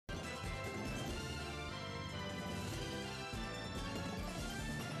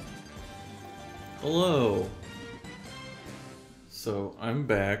Hello. So I'm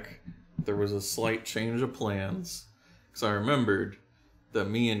back. There was a slight change of plans because I remembered that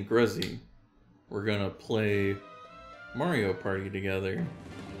me and Grezy were gonna play Mario Party together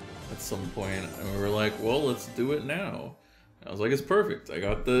at some point, and we were like, "Well, let's do it now." And I was like, "It's perfect. I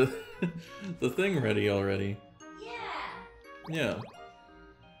got the the thing ready already." Yeah. Yeah.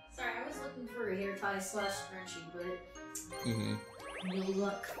 Sorry, I was looking for a hair tie / scrunchie, but no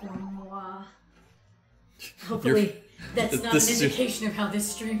luck for moi. Hopefully, that's not an indication of how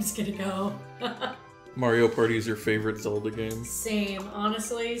this stream's gonna go. Mario Party is your favorite Zelda game? Same,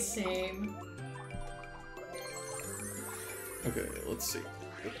 honestly, same. Okay, let's see.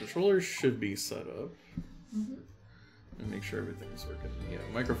 The controller should be set up. And make sure everything's working. Yeah,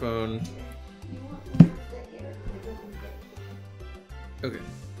 microphone. Okay.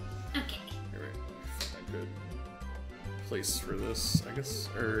 Okay. Alright. Find a good place for this, I guess.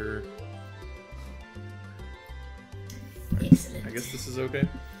 Or. Excellent. I guess this is okay.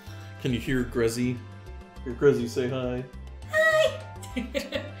 Can you hear Grezy? Hear Grezy say hi? Hi!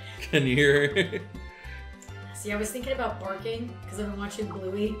 Can you hear her? See, I was thinking about barking because I've been watching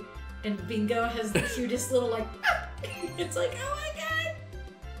Bluey, and Bingo has the cutest little like. It's like, oh my god,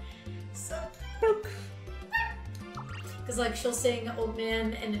 so cute. Because like she'll sing "Old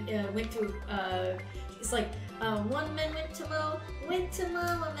Man" and went to it's like one man went to mow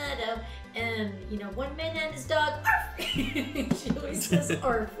a meadow, and you know one man and his dog. Arf! She always says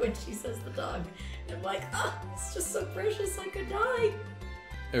 "arf" when she says the dog. And I'm like, oh, it's just so precious. I could die.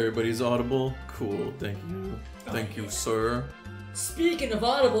 Everybody's audible? Cool, thank you. Thank you, sir. Speaking of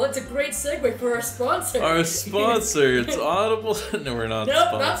Audible, it's a great segue for our sponsor. Our sponsor, it's Audible. No, we're not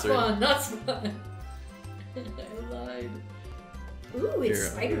sponsored. Nope, not Spawn. I lied. Ooh, it's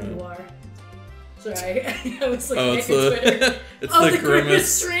Spider Noir. Sorry, I was looking at Twitter. It's oh, the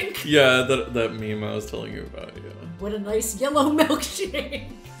grimace drink. Yeah, that meme I was telling you about. Yeah. What a nice yellow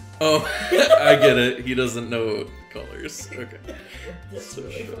milkshake. Oh, I get it. He doesn't know colors. Okay. That's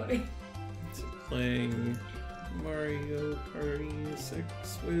really funny. So playing Mario Party 6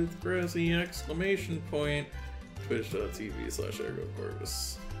 with Grezy exclamation point.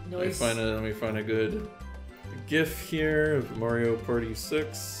 Twitch.tv/ErgoCorvus. Nice. Let me find a good GIF here of Mario Party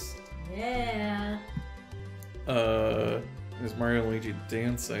 6. Yeah. There's Mario and Luigi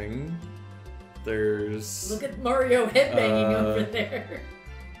dancing. There's... Look at Mario headbanging over there.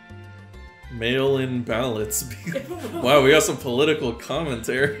 Mail-in ballots. Wow, we got some political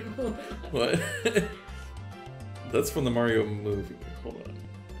commentary. What? That's from the Mario movie. Hold on.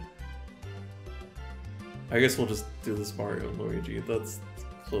 I guess we'll just do this Mario and Luigi. That's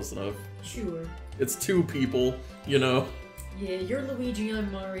close enough. Sure. It's two people, you know? Yeah, you're Luigi,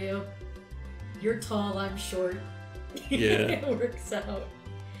 I'm Mario. You're tall, I'm short. Yeah. It works out.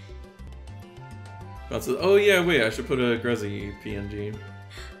 Oh yeah, wait, I should put a Grezy PNG.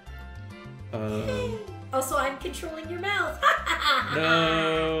 Also, I'm controlling your mouth.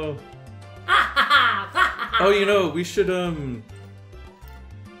 No. Oh, you know, we should, or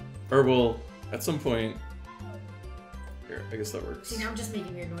well, at some point... Here, I guess that works. See, now I'm just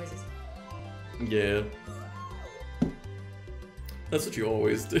making weird noises. Yeah. That's what you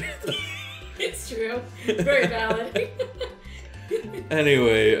always do. It's true. Very valid.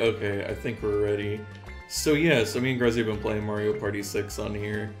 Anyway, okay, I think we're ready. So yeah, so me and Grezy have been playing Mario Party 6 on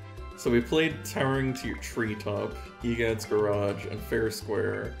here. So we played Towering to Your Treetop, Egad's Garage, and Fair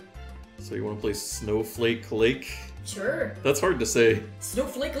Square. So you want to play Snowflake Lake? Sure. That's hard to say.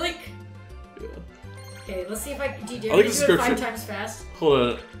 Snowflake Lake. Yeah. Okay, let's see if I can do I like it 5 times fast. Hold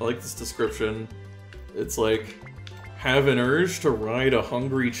on, I like this description. It's like, have an urge to ride a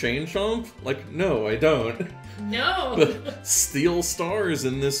hungry chain chomp? Like, no, I don't. No. But steal stars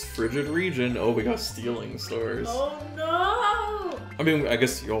in this frigid region. Oh, we got stealing stars. Oh no! I mean, I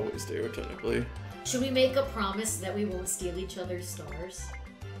guess you always do, technically. Should we make a promise that we won't steal each other's stars?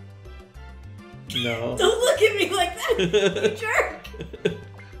 No. Don't look at me like that, you jerk!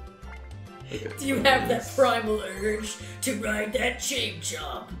 Okay, Do you have that primal urge to ride that chain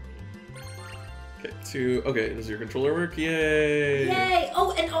chomp? Okay, okay, does your controller work? Yay! Yay!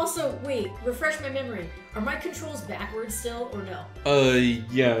 Oh, and also, wait, refresh my memory. Are my controls backwards still, or no?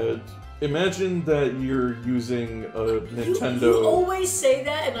 Yeah. Imagine that you're using a Nintendo... You always say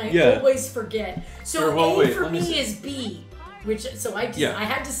that, and I always forget. So A for me is B, which, so I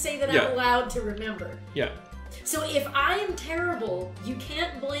had to say that out loud to remember. Yeah. So if I am terrible, you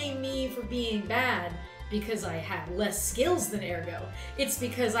can't blame me for being bad because I have less skills than Ergo. It's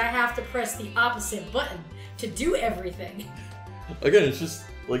because I have to press the opposite button to do everything. Again, it's just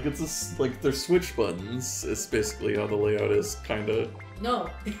Like, like, they're switch buttons, is basically how the layout is, kinda. No.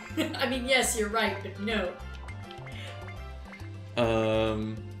 I mean, yes, you're right, but no.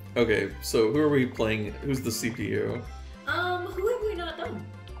 Okay, so who are we playing? Who's the CPU? Who have we not done?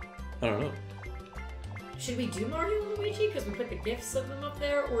 I don't know. Should we do Mario and Luigi because we put the gifs of them up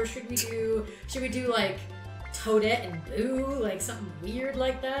there, or should we do like Toadette and Boo, like something weird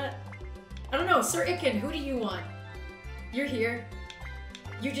like that? I don't know, Sir Icken, who do you want? You're here.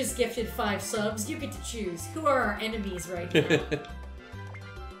 You just gifted 5 subs. You get to choose. Who are our enemies right now?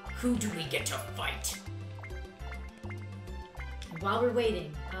 Who do we get to fight? And while we're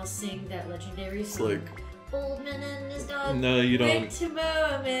waiting, I'll sing that legendary song. It's like, Old man and his dog. no, you don't. Went to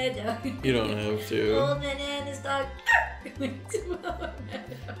Mohammed. You don't have to. Old man and his dog. Went to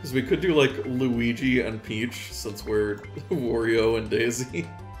Mohammed. Because we could do like Luigi and Peach, since we're Wario and Daisy.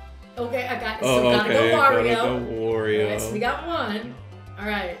 Okay, I got. Oh, So gotta okay, go Wario. gotta go Wario. Alright, so we got one. All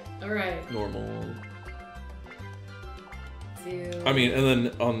right. Normal. 2. I mean, and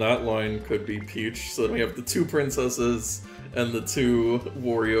then on that line could be Peach, so then we have the 2 princesses and the 2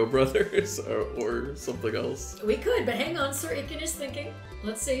 Wario brothers, or something else. We could, but hang on, Sir Icken is thinking.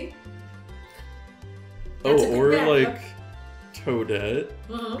 Let's see. That's a Oh, good or backup. like Toadette.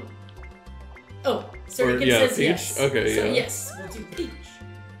 Uh-huh. Oh, Sir Or, Icken yeah, says Peach? yes. Okay, so yeah. yes, we'll do Peach.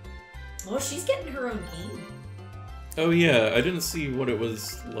 Oh, she's getting her own game. Oh yeah, I didn't see what it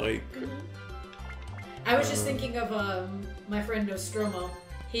was like. I was just thinking of my friend Nostromo.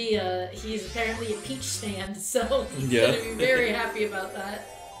 He's apparently a Peach stand, so he's Yeah. gonna be very happy about that.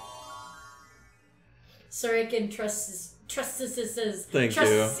 Sir Icken trusts Thank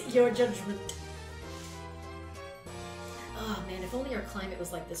your judgment. Oh man, if only our climate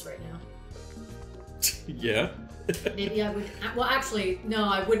was like this right now. Yeah. Maybe I would. Well, actually, no,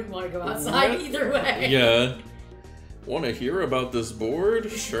 I wouldn't want to go outside either way. Yeah. Want to hear about this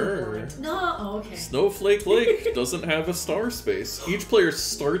board? Sure. No, oh, okay. Snowflake Lake doesn't have a star space. Each player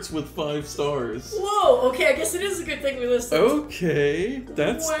starts with 5 stars. Whoa, okay, I guess it is a good thing we listened. Okay,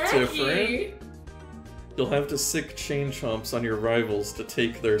 that's Wacky. different. You'll have to sick chain chomps on your rivals to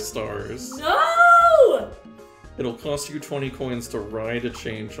take their stars. No! It'll cost you 20 coins to ride a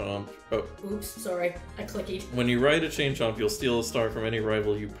chain chomp. Oh. Oops, sorry, I clicked. When you ride a chain chomp, you'll steal a star from any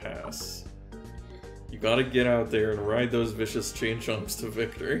rival you pass. You gotta get out there and ride those vicious chain chomps to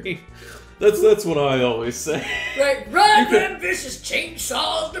victory. That's what I always say. Right, ride them vicious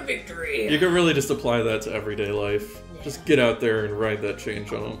chainsaws to victory! You can really just apply that to everyday life. Yeah. Just get out there and ride that chain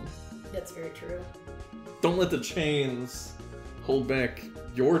chomp. That's very true. Don't let the chains hold back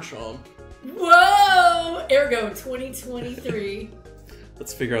your chomp. Whoa! Ergo 2023.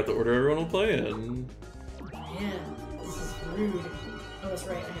 Let's figure out the order everyone will play in. Man, this is rude. Oh, that's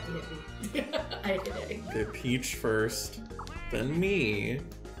right, I have to hit B. I hit A. Okay, Peach first, then me,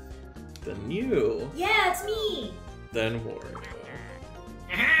 then you, Yeah, it's me! then Wario.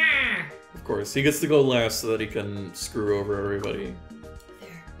 Ah! Of course, he gets to go last so that he can screw over everybody.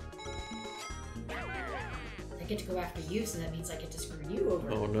 There. I get to go after you, so that means I get to screw you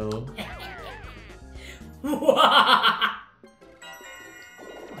over. Oh no.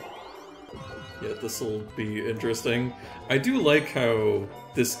 Yeah, this'll be interesting. I do like how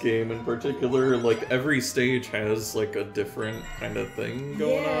this game in particular, like, every stage has, like, a different kind of thing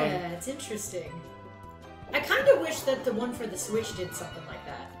going on. Yeah, it's interesting. I kind of wish that the one for the Switch did something like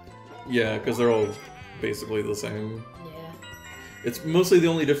that. Yeah, because they're all basically the same. Yeah. It's mostly the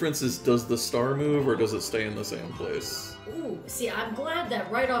only difference is, does the star move or does it stay in the same place? Ooh, see, I'm glad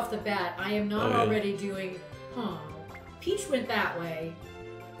that right off the bat, I am not already doing, Peach went that way.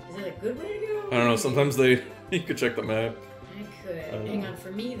 Is it a good way to go? I don't know, sometimes you could check the map. I could. Hang on,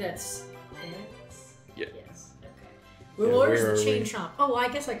 for me, that's X? Yeah. Yes, okay. Yeah, Well, where's where the are chain we? chomp? Oh, I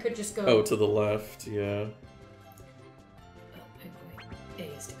guess I could just go... Oh, to the left, yeah. Oh, wait.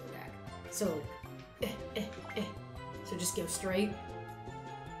 A is to go back. So, So just go straight?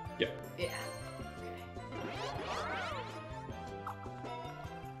 Yeah. Yeah. Okay.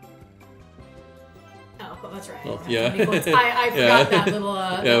 Oh, well, that's right. Well, I don't have yeah. 20 points. I forgot that little...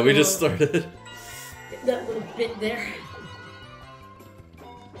 Yeah, that we just little- started. That little bit there.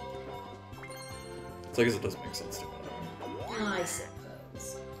 So I guess it does make sense to me. I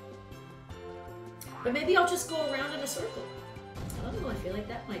suppose. But maybe I'll just go around in a circle. I don't know, I feel like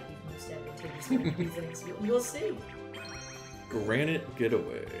that might be the most advantageous way to do things. We'll see. Granite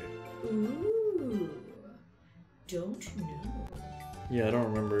Getaway. Ooh. Don't know. Yeah, I don't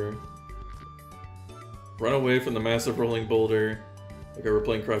remember. Run away from the massive rolling boulder. Okay, we're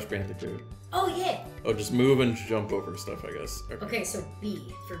playing Crash Bandicoot. Oh, yeah! Oh, just move and jump over stuff, I guess. Okay, so B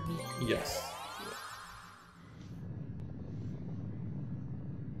for me. Yes.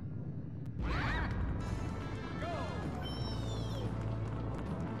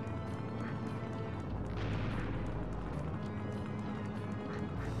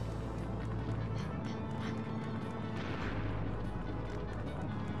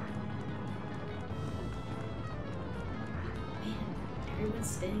 one's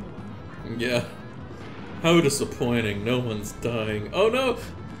staying alive. Yeah. How disappointing. No one's dying. Oh no!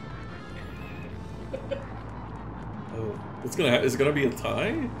 Oh, what's gonna happen? Is it gonna be a tie?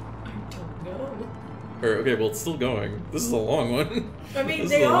 I don't know. Or, okay, well, it's still going. This is a long one. I mean,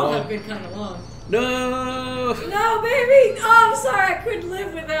 they all have been kind of long. No! No, baby! Oh, I'm sorry, I couldn't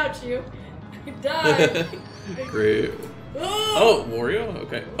live without you. I died. Great. Oh! Oh, Wario?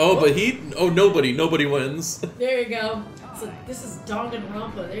 Okay. Oh, but nobody wins. There you go. So this is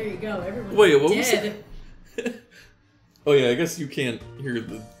Danganronpa. There you go. Everyone's Wait, what dead. was it? Oh yeah, I guess you can't hear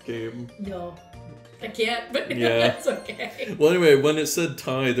the game. No. I can't, but Yeah. that's okay. Well, anyway, when it said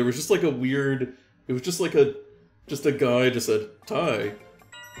tie, there was just like a weird... It was just like a guy just said, tie.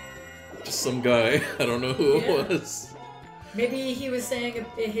 Just some guy. I don't know who it was. Maybe he was saying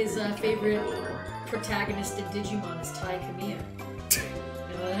his favorite protagonist in Digimon is Tai Kamiya.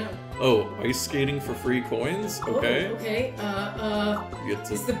 I don't know. Oh, ice skating for free coins? Okay. Oh, okay. You get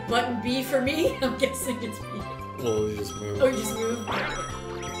to... Is the button B for me? I'm guessing it's B. Well, you just move. Oh, you just move?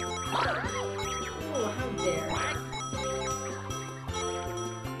 Oh, how dare.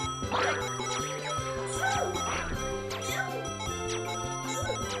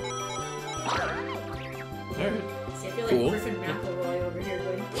 Alright. See, I feel like Cool. Griffin McElroy over here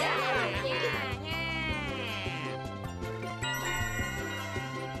going,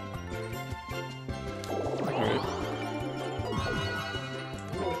 Alright.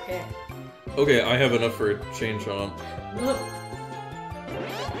 okay. Okay, I have enough for a chain chomp. Look.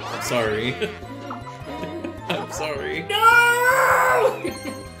 I'm sorry. I'm sorry. No!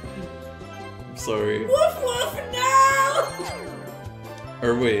 I'm sorry. Woof woof, no!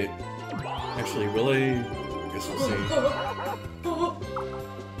 Or wait. Actually, will I? I guess we'll see.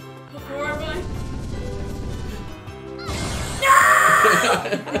 Where am I?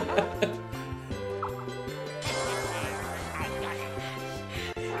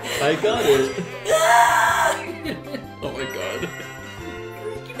 I got it. Oh my god.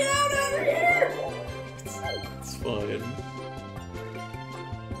 Freaking out over here! It's fine.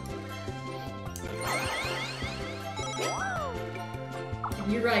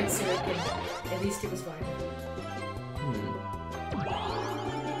 You're right, Sirikin. At least it was fine. Hmm.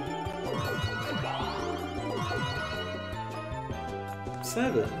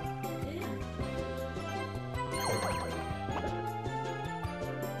 Seven. Yeah.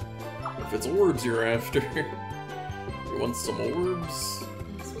 If it's orbs you're after. You want some orbs?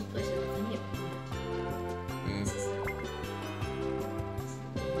 This was place everything Hmm.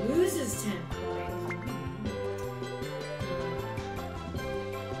 loses 10 coins.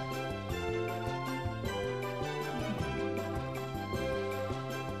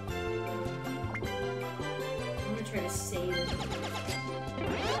 I'm gonna try to save it.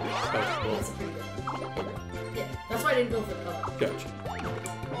 Oh, That's a pretty good. Yeah, that's why I didn't go for the color.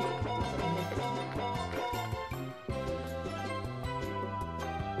 gotcha.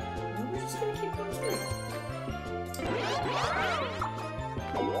 We're just gonna keep going straight.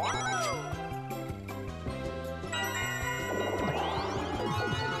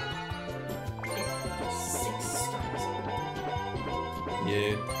 Okay, 6 stars.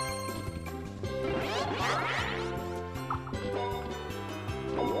 Yeah.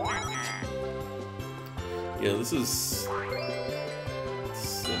 Yeah, this is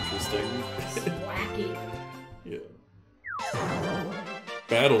interesting. It's wacky. Yeah.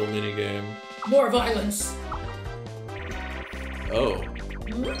 Battle minigame. More violence. Oh.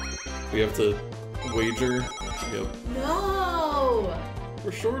 We have to wager. Yep. No!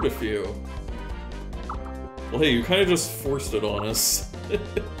 We're short a few. Well, hey, you kind of just forced it on us.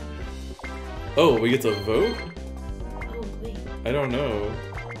 Oh, we get to vote? Oh, wait. I don't know.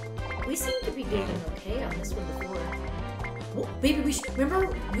 We seem to be doing okay on this one before. Well, maybe we should...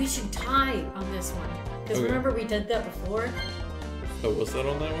 Remember, we should tie on this one. Because Okay. remember we did that before? Oh, was that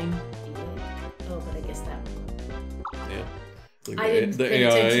on that one? Oh, but I guess that one. Yeah. Like I didn't the pay AI.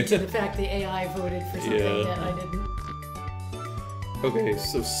 attention to the fact the AI voted for something Yeah. that I didn't. Okay,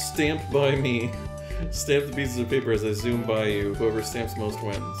 so stamped by me. Stamp the pieces of paper as I zoom by you. Whoever stamps most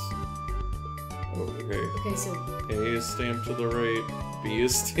wins. Oh, okay. Okay, so A is stamped to the right. B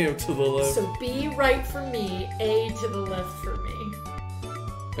is stamped to the left. so B right for me, A to the left for me.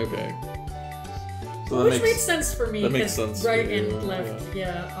 Okay. So Which makes sense for me. that makes 'cause sense Right for you, and left,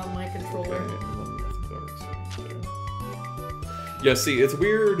 yeah, on my Okay, controller. and then I think that works right there. Yeah, see, it's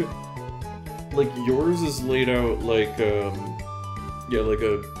weird. Like, yours is laid out like, yeah, like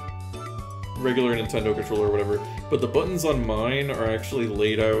a regular Nintendo controller or whatever, but the buttons on mine are actually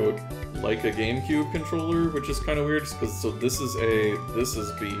laid out like a GameCube controller, which is kind of weird, because so this is A, this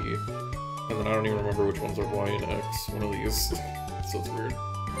is B, and then I don't even remember which ones are Y and X, one of these. so it's weird.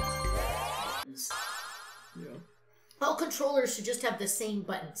 Yeah. All controllers should just have the same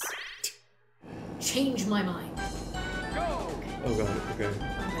buttons. Change my mind. Oh god, okay. I'm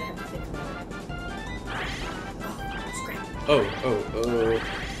gonna have to think about it. Oh, scrap. Oh.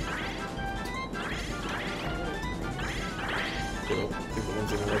 I think the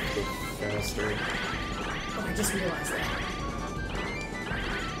ones on the left go faster. Oh, I just realized that.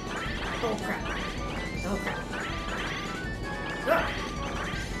 Oh crap. Oh crap. Ah.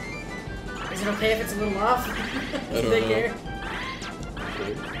 Is it okay if it's a little off? I don't know. Care?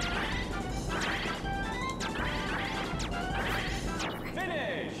 Okay.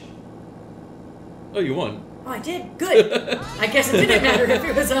 Finish! Oh, you won. Oh, I did? Good! I guess it didn't matter if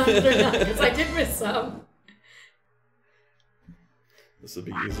it was on or not, because I did miss some. This would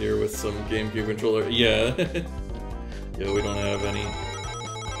be easier with some GameCube controller. Yeah. Yeah, we don't have any.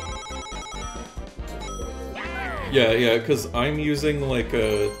 Yeah, because I'm using like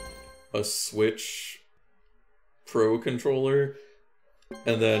a Switch Pro controller,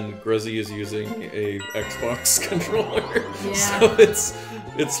 and then Grezy is using a Xbox controller. Yeah. So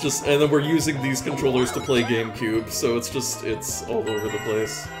it's just, and then we're using these controllers to play GameCube, so it's all over the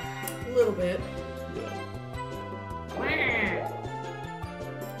place. A little bit.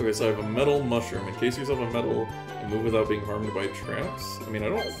 Okay, so I have a metal mushroom. Encase yourself in metal and move without being harmed by traps. I mean, I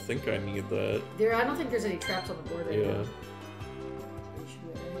don't think I need that. I don't think there's any traps on the board right now.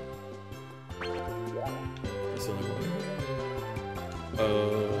 That's the only one.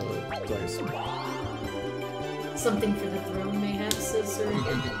 Dice. Something for the throne, mayhaps, or...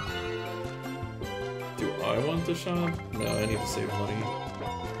 Do I want to shop? No, I need to save money.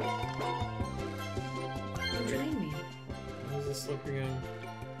 What drain me? What is this look again?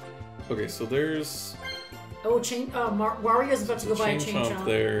 Okay, so there's... Oh, Wario's about to go buy a chain chomp.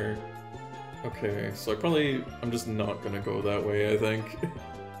 There. Okay, so I'm just not gonna go that way, I think.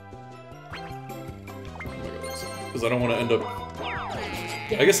 Because I don't want to end up...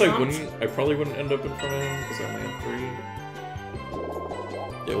 I guess I probably wouldn't end up in front of him, because I only have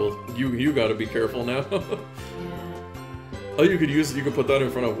 3. Yeah, well, you gotta be careful now. Oh, you could put that in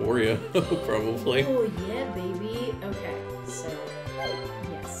front of Wario, probably. Oh, yeah, baby. Okay, so,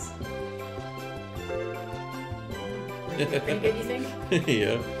 yes. Pretty good, you think?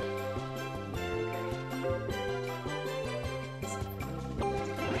 Yeah.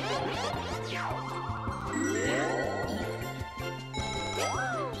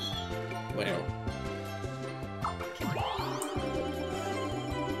 Wow.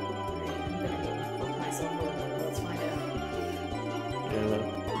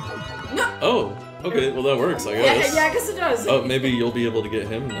 No! Oh, okay, well that works, I guess. Yeah, I guess it does. Oh, maybe you'll be able to get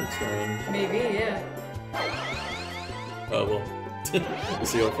him next round. Maybe, yeah. Oh, well. We'll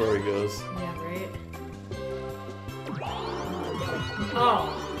see how far he goes. Yeah, right?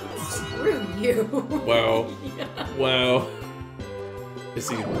 Oh, screw you. Wow. Yeah. Wow. Is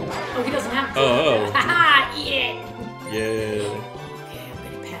he... Oh, he doesn't have to. Oh. Haha, yeah. Yeah. Okay, I'm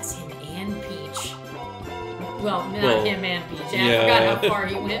gonna pass him and Peach. Well, not him and Peach. I forgot how far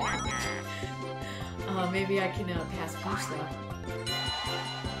he went. Maybe I can pass Peach though.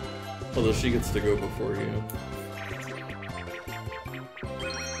 Although she gets to go before you.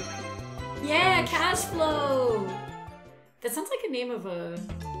 Yeah, cash flow. That sounds like a name of a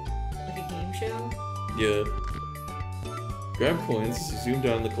game show. Yeah. Grab coins, zoom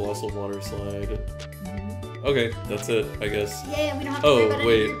down the colossal water slide. Mm-hmm. Okay, that's it, I guess. Yeah, we don't have to worry about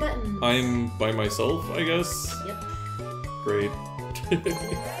any of your buttons. I'm by myself, I guess? Yep. Great.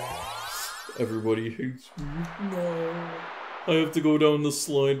 Everybody hates me. No. I have to go down the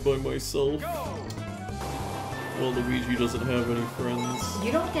slide by myself. Well, Luigi doesn't have any friends.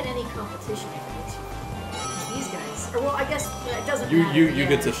 You don't get any competition if it makes you fun. These guys. Or, well, I guess it doesn't matter. You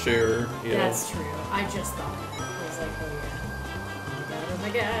get to share, yeah. That's true. I just thought that. I was like, oh my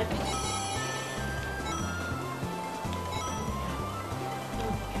god.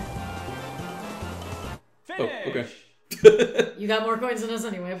 Finish! Oh, okay. You got more coins than us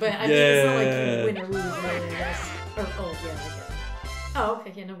anyway, but I mean, it's not like you win or lose, really, I guess. Or, oh, yeah, I get it. Oh,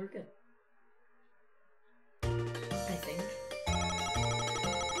 okay, yeah, no, we're good. I think.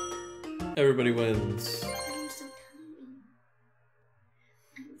 Everybody wins. I'm so tiny.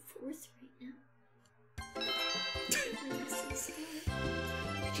 I'm 4th right now. I'm so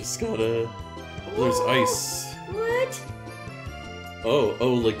sad. Just gotta... There's ice. What?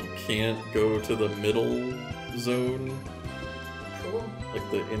 Oh, like you can't go to the middle zone? Cool. Like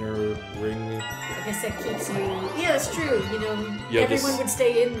the inner ring? I guess that keeps you... Yeah, that's true. You know, Yeah, everyone would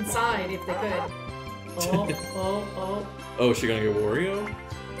stay inside if they could. Oh. Oh, is she gonna get Wario?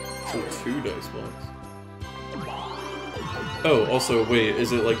 Oh, 2 dice blocks. Oh, also, wait,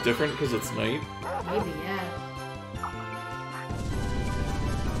 is it like different because it's night? Maybe, yeah.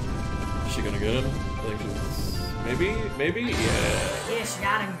 Is she gonna get him? I think she's... Maybe? Yeah. Yeah, she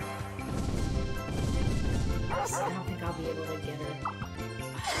got him. So I don't think I'll be able to get her.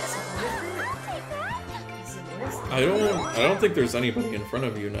 Is it worth it? Is it worth it? I don't think there's anybody in front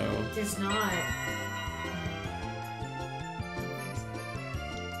of you now. There's not.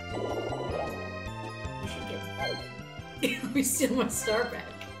 You should get... Let me steal my star back.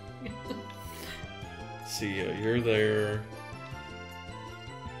 See, you're there.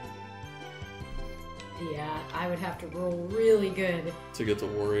 Yeah, I would have to roll really good. To get to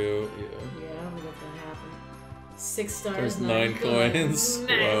Wario, yeah. Yeah, I don't think that's gonna happen. 6 stars, There's 9 coins. Nice.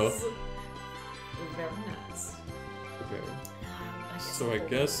 Wow. Very nice. Okay. I guess So I'll I hold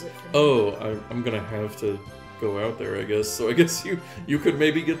guess... it for now. Oh, I'm gonna have to go out there, I guess. So I guess you could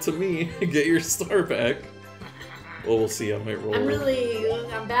maybe get to me and get your star back. Well, we'll see. I might roll. I'm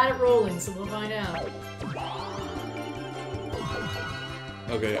bad at rolling, so we'll find out.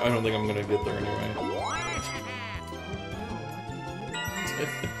 Okay, I don't think I'm gonna get there anyway.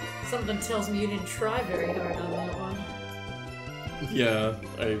 Something tells me you didn't try very hard on that one. Yeah,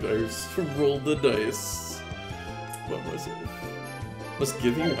 I rolled the dice. What was it? Let's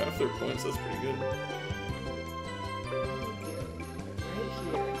give you half their points, that's pretty good.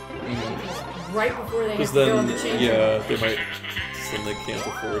 Right here. Right before they have Because to go in then, the change yeah, room. they might... Then they can't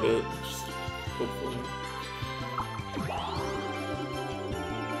afford it. Hopefully.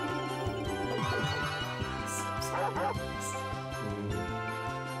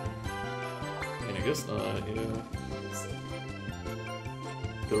 I mean, I guess not, yeah.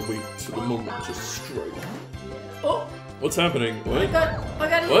 Gotta wait till the moment to strike. Oh! What's happening? What? I got What?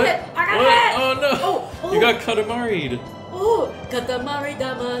 hit! I got What? hit! Oh no! Oh! You got Katamari'd! Oh! Katamari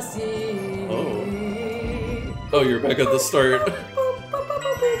Damasi! Oh, you're back at the start.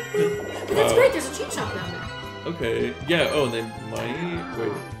 That's great, there's a cheat shop down there. Okay. Yeah, oh, and they might...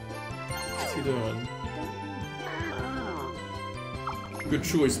 Wait. What's he doing? Good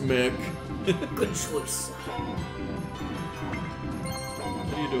choice, Mick. Good choice.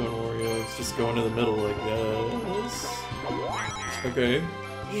 What are you doing, Wario? It's just going to the middle, I guess. Okay.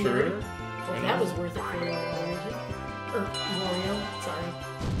 Sure. Well, that was worth it for Wario. Or Wario, sorry.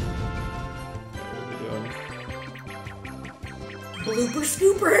 What are we doing? Blooper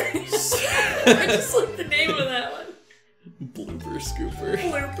Scooper! I just like the name of that one. Blooper Scooper.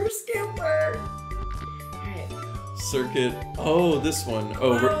 Blooper Scooper! Alright. Circuit. Oh, this one.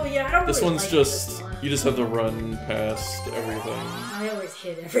 Oh, Yeah, I don't this really one's like just... this one. You just have to run past everything. I always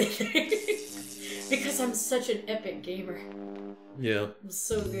hit everything. Because I'm such an epic gamer. Yeah. I'm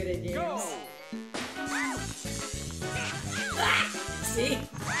so good at games. Go! Ah! See?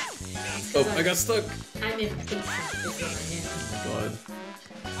 Oh, I got stuck. I'm impatient is what I am. God.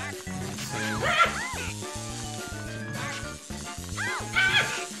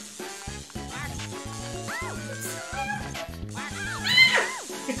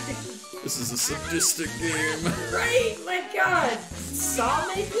 This is a sadistic game. Right? My god! Saw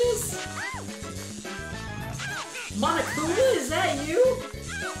make this? Monokuma, is that you?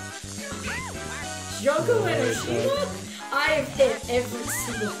 Yoko and Oshima? I have hit every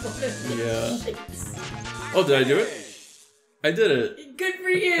single one of these. Yeah. shits. Oh, did I do it? I did it. Good for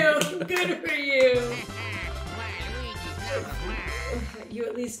you! Good for you! You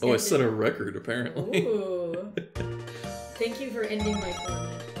at least Oh, I ended- set a record, apparently. Ooh. Thank you for ending my comment.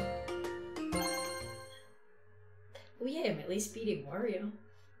 Oh yeah, I'm at least beating Wario.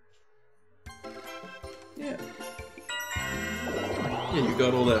 Yeah. Yeah, you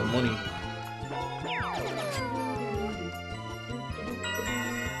got all that money.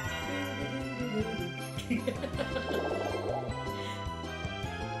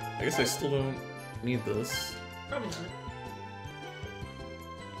 I guess I still don't need this. Probably not.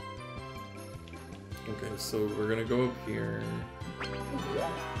 Okay, so we're gonna go up here.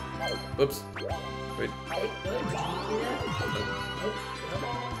 Oops. Wait. Wait, what? Did you do that? Nope. Oh,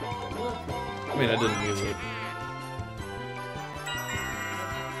 well, I mean, I didn't use it.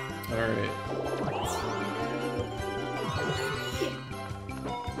 Alright.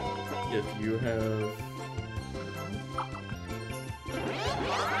 If you have...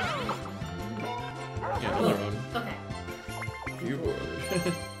 Yeah, another one. okay. You board.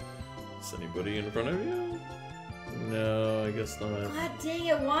 Is anybody in front of you? No, I guess not. God dang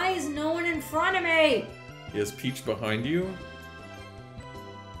it, why is no one in front of me? Is Peach behind you?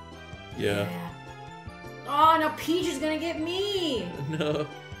 Yeah. Oh, no, Peach is gonna get me! No.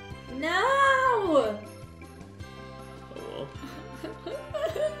 No! Oh well.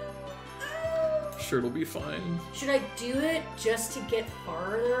 sure it'll be fine. Should I do it just to get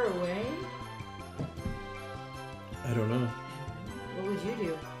farther away? I don't know. What would you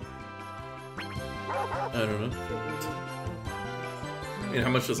do? I don't know. I mean, how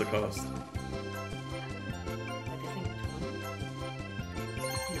much does it cost?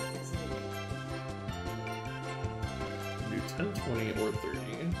 Do 10, 20, or 30.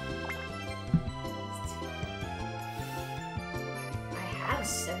 I have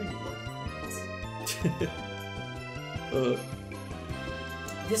 70 more coins.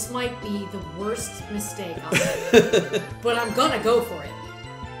 This might be the worst mistake I'll make, but I'm gonna go for it.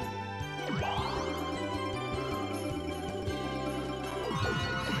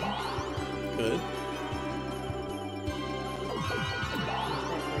 Good.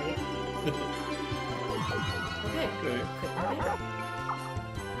 Okay. Okay.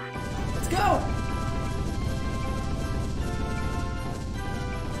 Let's go!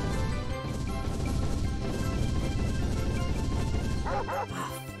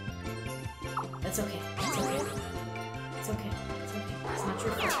 That's okay. It's okay. It's okay. It's okay. It's not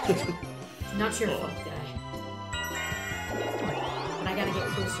your fault. It's not your fault, guy. But I gotta get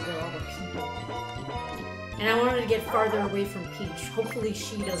closer to all the people. And I wanted to get farther away from Peach. Hopefully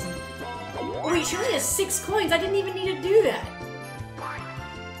she doesn't... Wait, she only has 6 coins. I didn't even need to do that.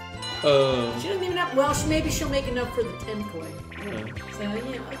 She doesn't even have... Well, maybe she'll make enough for the 10 coin. Yeah. So, yeah,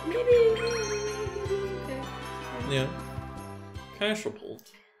 maybe... Okay. Yeah.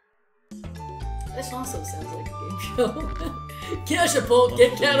 Cashapult. This also sounds like a game show. Cashapult,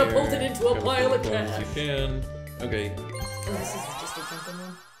 get catapulted into a pile of cash. You can. Okay. Oh, this is just a jumping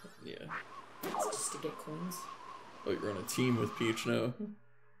one? Yeah. It's just to get coins. Oh, you're on a team with Peach now.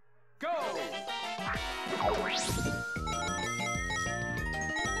 Go!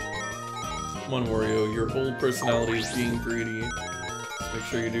 Come on, Wario. Your whole personality is being greedy. Just make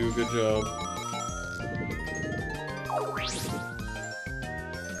sure you do a good job.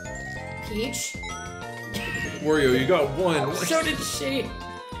 Peach? Wario, you got 1. So did she.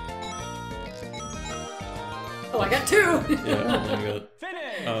 Oh, I got 2! Yeah, you got...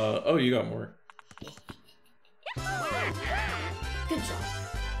 Finish! oh, you got more. Good job.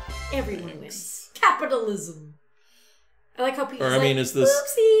 Everyone wins. Capitalism. I like how Peach Or, is I mean, like, is this...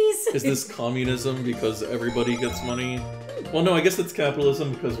 oopsies! Is this communism because everybody gets money? Well, no, I guess it's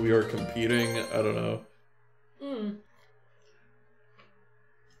capitalism because we are competing. I don't know. Hmm.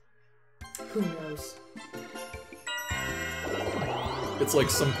 Who knows? It's like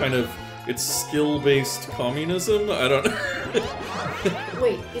some kind of... It's skill-based communism? I don't know.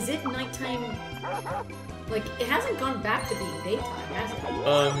 Wait, is it nighttime? Like, it hasn't gone back to being daytime, has it?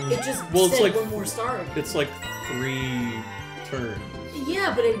 It just well, said it's like, one more star again. It's like 3 turns.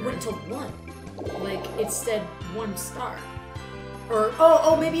 Yeah, but it went to 1. Like, it said 1 star. Or,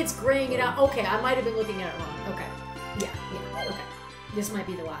 oh, maybe it's graying it out. Okay, I might have been looking at it wrong. Okay. Yeah, okay. This might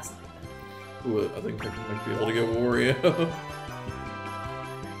be the last night then. Ooh, I think I might be able to get Wario.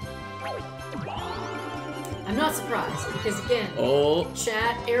 I'm not surprised, because again,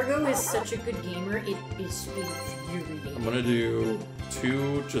 chat, Ergo is such a good gamer, it is infuriating. I'm gonna do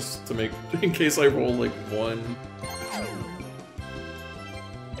 2 just to make, in case I roll like 1.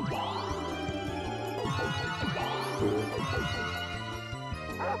 Cool.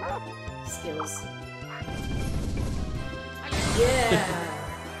 Skills. Yeah!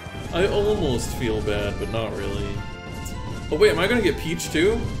 I almost feel bad, but not really. Oh wait, am I gonna get Peach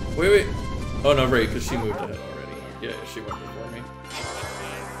too? Wait. Oh no, right, because she moved ahead already. Yeah, she went before me.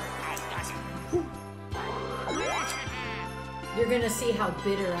 You're gonna see how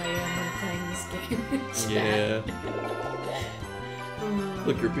bitter I am when playing this game. Yeah.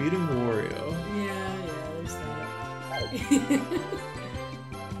 Look, you're beating Wario. Yeah, there's that.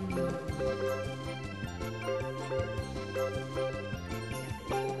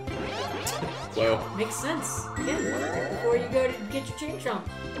 Wow. Makes sense. Again, before you go to get your chain jump.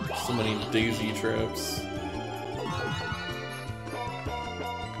 So many daisy traps.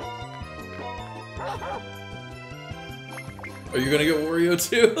 Are you gonna get Wario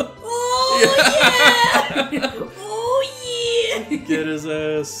too? Oh yeah! Oh yeah! Get his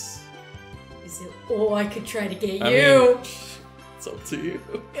ass. Is it? Oh, I could try to get you. I mean, it's up to you.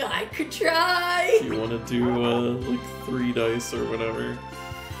 I could try. You want to do like 3 dice or whatever?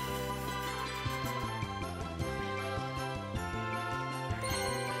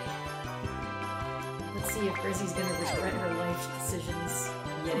 Let's see if Grizzly's gonna regret her life decisions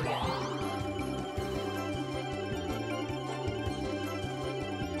yet again.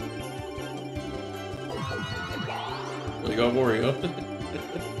 Well, you got Wario.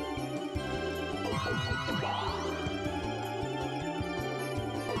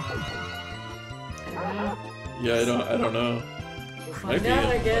 I know. Yeah, I don't know. We'll Might find be out, it.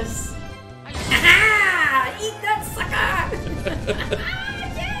 I guess. Aha! Eat that sucker!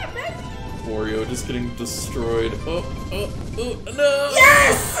 Yeah, baby! Wario just getting destroyed. Oh, no!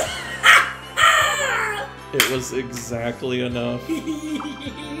 Yes! It was exactly enough. We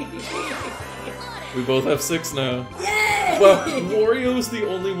both have 6 now. Yay! Well, Wario's the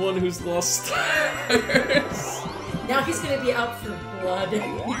only one who's lost stars. Now he's gonna be out for blood.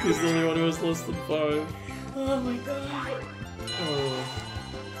 He's the only one who has less than 5. Oh my god. Oh.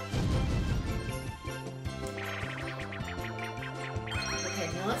 Okay,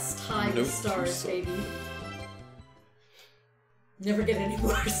 now let's tie the Note to stars, self. baby. Never get any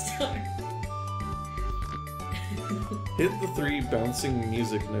more stars. Hit the 3 bouncing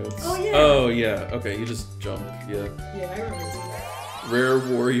music notes. Oh, yeah. Oh, yeah. Okay, you just jump. Yeah. Yeah, I remember that. Rare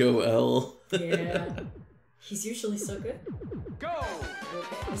Wario L. Yeah. He's usually so good. Go!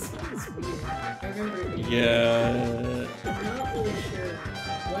 Okay, this one's weird. I remember it being Yeah. I'm not really sure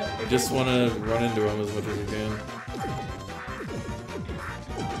what. You just want to run into him as much as you can.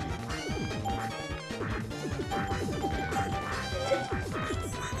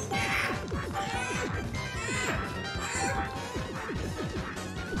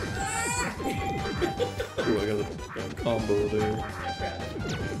 Ooh, I got a combo there.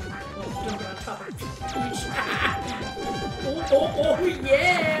 Oh,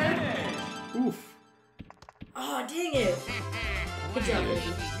 yeah! Oof. Oh, dang it! Good job, baby.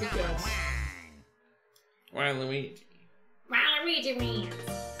 Good job. Waluigi. Waluigi wins!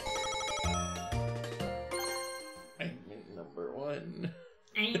 I'm number 1.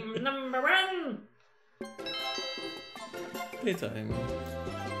 I'm number 1! Daytime.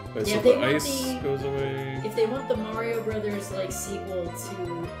 Wait, Yeah, so they the want ice the- goes away. If they want the Mario Brothers like sequel to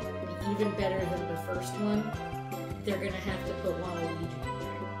be even better than the first one, they're gonna have to put Waluigi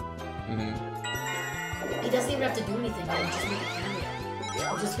in Mm-hmm. there. He doesn't even have to do anything. He'll just make a cameo.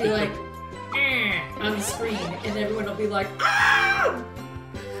 He'll just be like, on the screen, and everyone will be like, ah!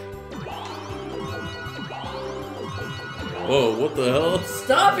 Whoa, what the hell?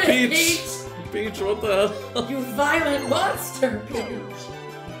 Stop it, Peach! Peach, what the hell? You violent monster, Peach!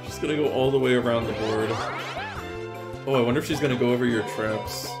 She's gonna go all the way around the board. Oh, I wonder if she's gonna go over your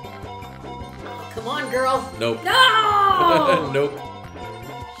traps. Come on, girl. Nope. No! Nope.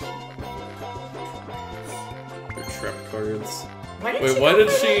 Your trap cards. Why did Wait, she why go did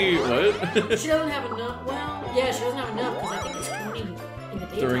for she... that? what? She doesn't have enough. Well, yeah, she doesn't have enough because I think it's 20 in the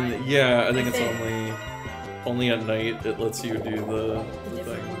daytime. During the... Yeah, I think I it's think. only at night it lets you do the The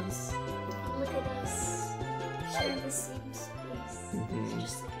different thing. ones. Look at us. Sharing the same space. Mhm.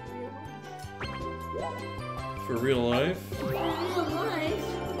 Just like in real life. For real life. In real life.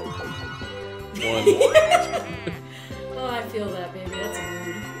 1. Oh, I feel that, baby. That's a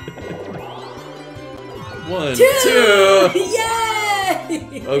mood. 1, 2! 2!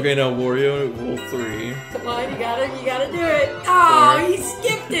 Yay! Okay, now Wario, roll 3. Come on, you gotta do it. Oh, he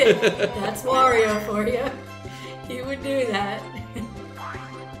skipped it. That's Wario for you. He would do that.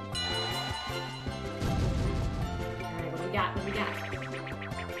 Alright, what we got? What we got?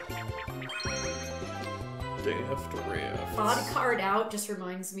 Daft Raft. Odd Card Out just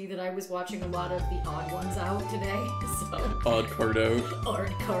reminds me that I was watching a lot of the Odd Ones Out today. So, Odd card out.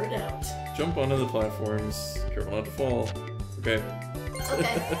 Odd Card Out. Jump onto the platforms. Careful not to fall. Okay.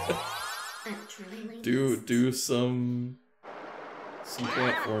 Okay. I'm trying. Do some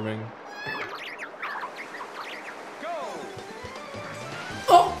platforming. Go!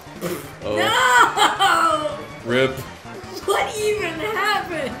 Oh! Oh, No! rip. What even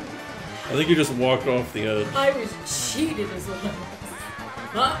happened? I think you just walked off the edge. I was cheated as well.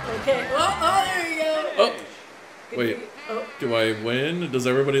 Oh, okay. Oh, there you go. Oh, Good wait. for you. Oh. Do I win? Does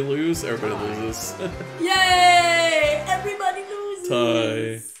everybody lose? Everybody loses. Yay! Everybody loses.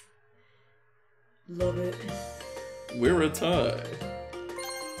 Tie. Love it. We're a tie. Darn you,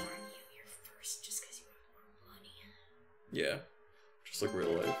 you're first just because you have more money. Yeah. Just like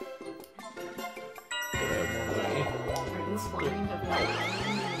real life. But I have more money. Are you flying have more money?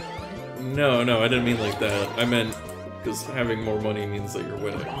 No, I didn't mean like that. I meant because having more money means that you're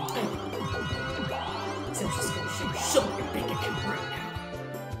winning. So I'm just gonna show your bank account right now.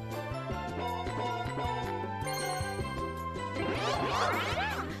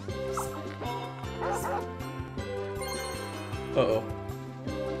 Uh-oh.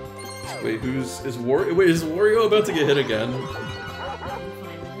 Wait, is Wario about to get hit again?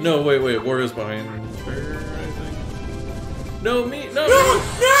 No, wait, Wario's behind her, I think. No, me, no! No!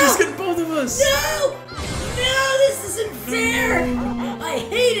 She's getting both of us! No! No, this isn't fair! I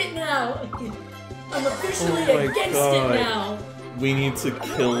hate it now! I'm officially Oh my against God. it now! We need to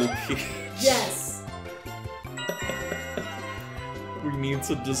kill Peach. Yes! need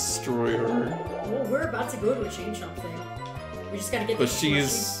to destroy her. Well, we're about to go to a chain chomp thing. We just gotta get. But the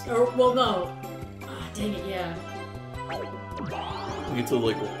she's. Or well, no. Ah, dang it, yeah. I need to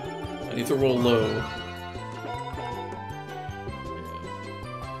like. I need to roll low.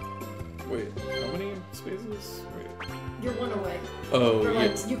 Wait, how many spaces? Wait. You're one away. Oh, Or, yeah.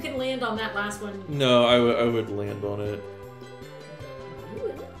 like, you can land on that last one. No, I would land on it. You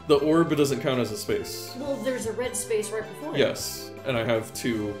would. The orb doesn't count as a space. Well, there's a red space right before it. Yes, and I have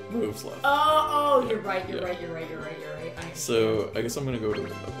 2 moves left. Oh, you're right, you're Yeah. right, you're right, you're right, you're right. So, I guess I'm gonna go to the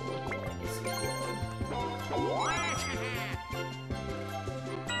middle.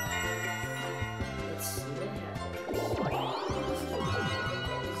 Let's see what happens.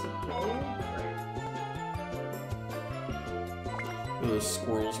 The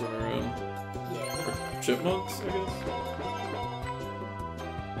squirrels run around. Yeah. Or chipmunks, I guess?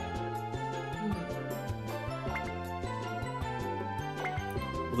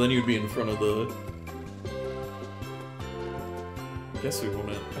 Well, then you'd be in front of the... I guess we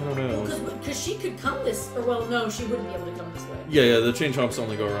wouldn't. I don't know. Because she could come this... Or, well, no, she wouldn't be able to come this way. Yeah, the chain chomps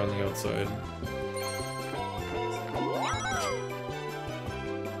only go around the outside.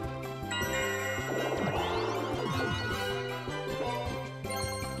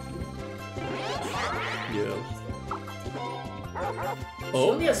 Yeah. She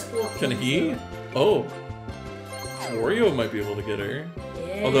Oh, only has 4 can points, he? Oh. Wario might be able to get her. though.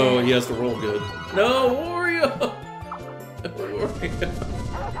 Yeah. Although he has to roll good. No, Wario! Wario.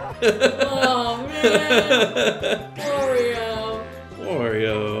 Oh, man. Wario.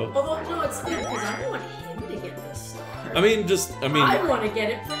 Wario. Although, no, it's good, because I want him to get the star. I mean, I want to get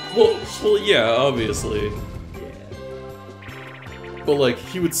it from well, Peach. well, yeah, obviously. Yeah. But, like,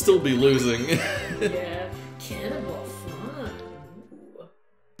 he would still be losing. Yeah. Cannibal fun. Ooh.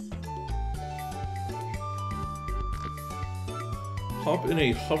 Hop in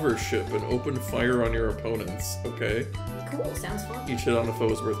a hover ship and open fire on your opponents. Okay. Cool, sounds fun. Each hit on a foe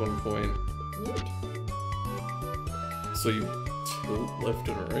is worth 1 point. Neat. So you tilt left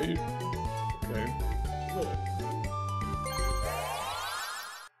and right? Okay. Wait.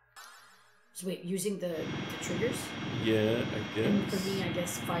 So wait, using the triggers? Yeah, I guess. And for me, I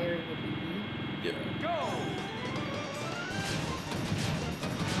guess firing would be B. Yeah. Go!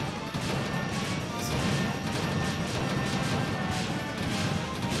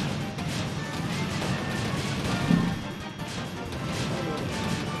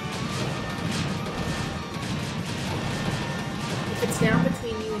 If it's down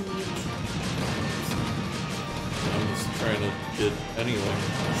between you and me, I'm just trying to get anyone.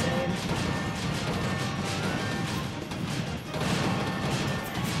 same.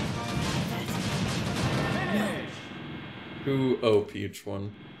 Finish! Who? Oh, Peach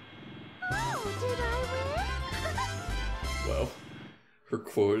won. Oh, did I Wow. Her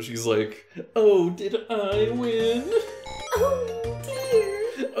quote, she's like, "Oh, did I win? Oh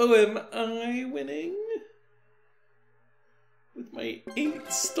dear. Oh, am I winning? With my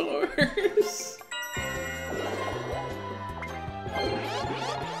 8 stars?"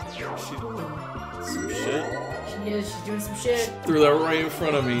 She doing some shit. She's doing some shit. Threw that right in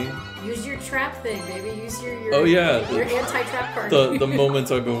front of me. Use your trap thing, baby. Use your Oh yeah, your anti-trap card. the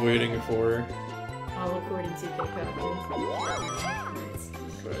moment I've been waiting for. All according to K-Pop.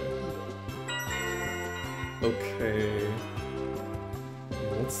 Okay.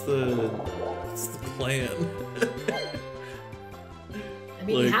 What's the plan? I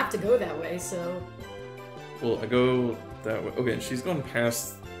mean, you Like- have to go that way, so. Well, I go that way. Okay, she's gone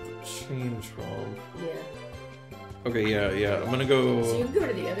past the change room. Yeah. Okay, yeah. I'm gonna go. So you can go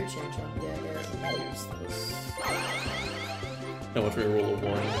to the other chain chomp. Yeah, yeah. Use this. Now watch me roll a 1.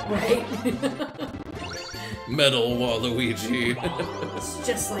 Right? Metal Waluigi. It's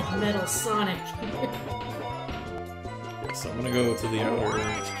just like Metal Sonic. So I'm gonna go to the outer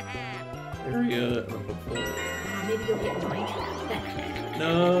area and hopefully. Maybe you'll get Minecraft.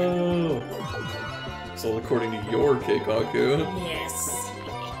 No! It's all according to your Keikaku. Yes.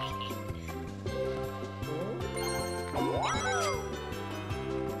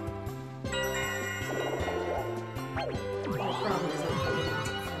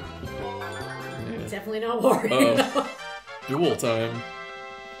 Yeah. Definitely not Wario. Duel time.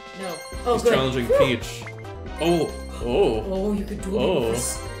 No. Oh, He's good. challenging Whew. Peach. Oh! Oh, you could duel Oh. with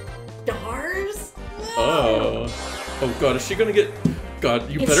stars? Oh god, is she gonna get... God,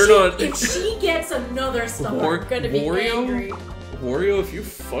 you If better she, not... If she gets another star, I'm gonna be Wario? angry. Wario, if you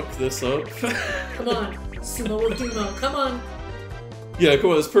fuck this up... Come on. Sumo with Dumo. Come on. Yeah,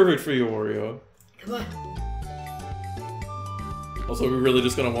 come on, it's perfect for you, Wario. Come on. Also, we're really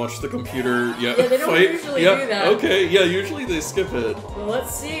just gonna watch the computer, Yeah, they don't fight. usually Yeah, do that. okay, yeah, usually they skip it. Well,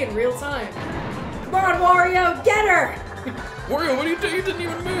 let's see in real time. Come on, Wario, get her! Wario, what are you doing? You didn't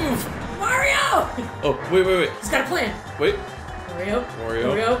even move! Wario! Oh, wait. He's got a plan. Wait. Wario.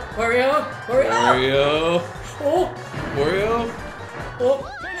 Wario. Wario. Wario. Oh. Wario. Oh.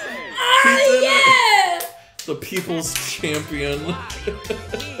 He Ah, did yeah! it! The people's champion.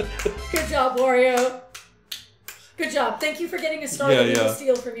 Good job, Wario. Good job. Thank you for getting a star that we will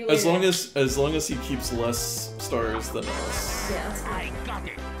steal from you later. As long as he keeps less stars than us. Yeah, that's fine.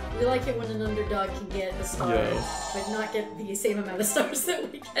 We like it when an underdog can get a star, but not get the same amount of stars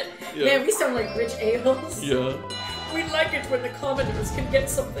that we get. Yeah. Man, we sound like rich a-holes. Yeah. We like it when the commoners can get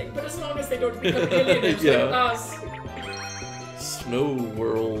something, but as long as they don't become millionaires like us. Snow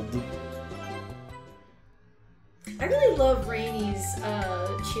World. I really love Rainy's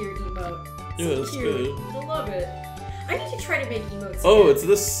cheer emote. Yeah, So that's cute. good. I love it. I need to try to make emotes. Oh, again. it's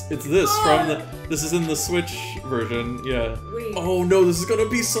this from the. This is in the Switch version. Yeah. Wait. Oh no, this is gonna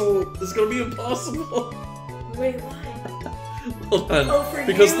be impossible. Wait, why? Hold on. Oh, for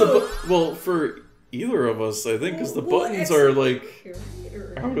because you. For either of us, I think, because the Well, buttons are like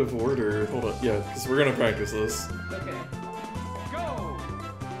here. out of order. Hold on. Yeah, because we're gonna practice this. Okay. Go!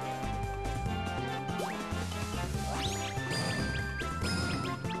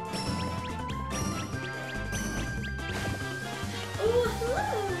 Oh,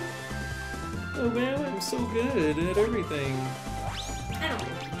 hello. Oh wow, I'm so good at everything. I don't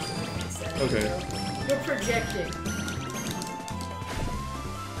think you should fix that. Okay. You're projecting.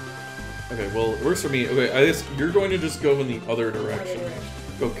 Okay, well, it works for me. Okay, I guess you're going to just go in the other direction. Other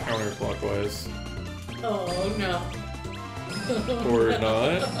direction. Go counterclockwise. Oh no. Or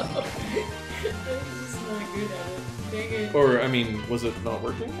not. I'm just not good at it. Dang it. Or, I mean, was it not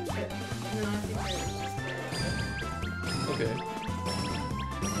working? No, I think I Okay.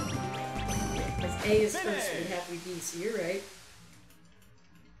 because A is first, we have to be B, so you're right.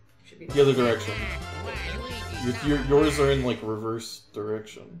 Should be The other direction. Yours are in, like, reverse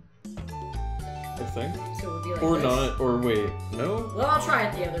direction. I think. So it would be like Or this. not, or wait, no? Well, I'll try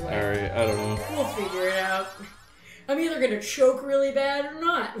it the other way. Alright, I don't know. We'll figure it out. I'm either gonna choke really bad or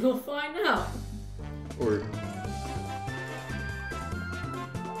not. We'll find out. Or,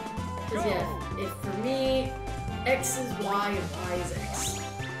 Because yeah, if for me, X is Y and Y is X.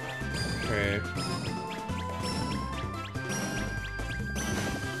 okay.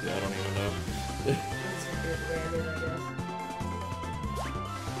 Yeah, I don't even know. I'm just gonna do it the way I did, I guess.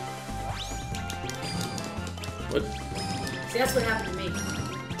 What? See, that's what happened to me.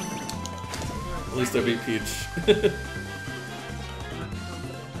 At least I beat Peach.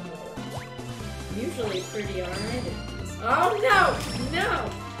 Usually pretty alright. Oh no! No!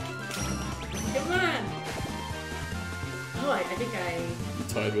 Come on! Oh, I think I... You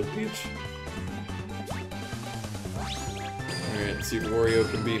tied with Peach. Alright, let's see if Wario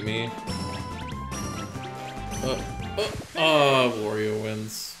can beat me. Wario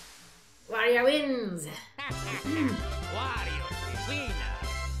wins. Wario wins! Wario se wina.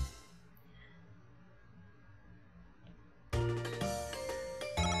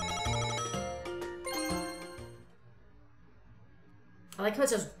 I like how it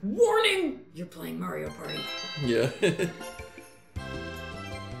says, WARNING! You're playing Mario Party. Yeah. I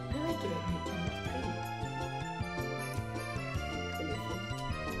like it.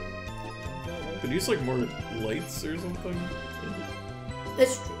 Could use like more lights or something.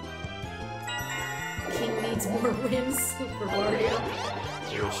 That's true. King needs more wins for Mario.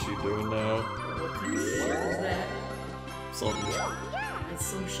 What's she doing now? What kind of shit is that? Something. That's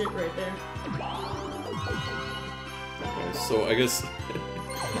some shit right there. Okay, so I guess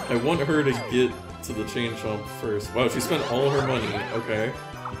I want her to get to the chain jump first. Wow, she spent all her money. Okay.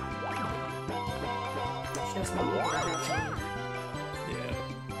 She doesn't need to get that. Yeah.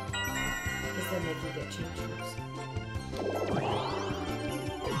 Because then they can get chain jumps.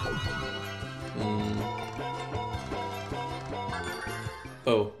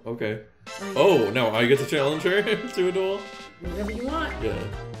 Oh, okay. Oh, now I get to challenge her to a duel? Whatever you want. Yeah.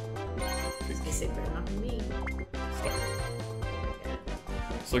 I was gonna say, better not be me.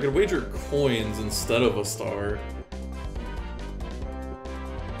 So I could wager coins instead of a star.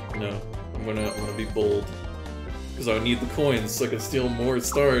 No, I'm gonna be bold. Because I would need the coins so I could steal more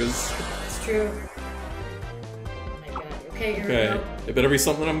stars. It's true. Oh my god. Okay, here Okay, we go. it better be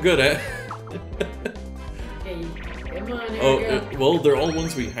something I'm good at. Okay, come on, here Oh, we go. well, they're all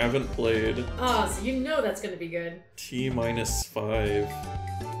ones we haven't played. Oh, so you know that's gonna be good. T-5.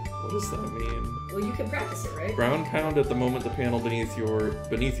 What does that mean? Well, you can practice it, right? Ground pound at the moment the panel beneath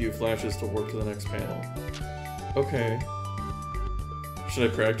you flashes to warp to the next panel. Okay. Should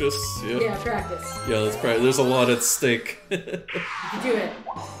I practice? Yeah. Yeah, practice. Yeah, let's practice. There's a lot at stake. You can do it.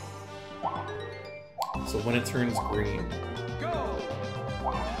 So when it turns green. Go!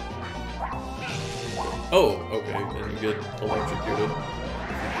 Oh, okay. Then you get electrocuted.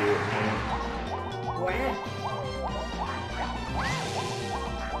 If you do it wrong. What?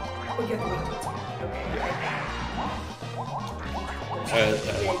 Oh, you have to wait till it's okay. I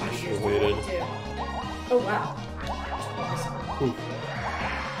should have waited. Oh, wow. Ooh.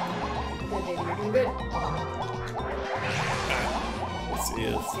 Good, baby. You're doing good. Let's see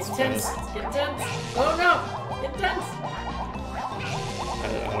it. Get It's tense. fast. Get tense. Oh, no. Get tense. I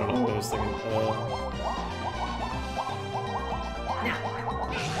don't know what I was thinking. Now.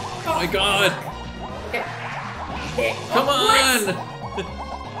 Oh my god! Okay. Okay. Come Oh, on! what?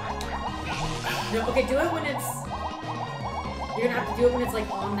 No, okay, do it when it's... You're gonna have to do it when it's like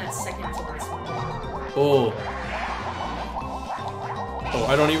on that second to last one. Oh. Oh,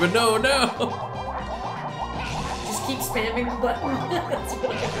 I don't even know, no! Just keep spamming the button. That's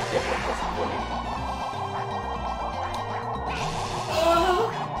what I do at this point. Oh!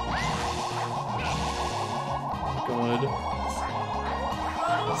 God.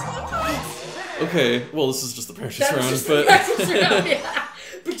 Oh, so close. Okay, well this is just the practice That was round, just but... the practice round, yeah.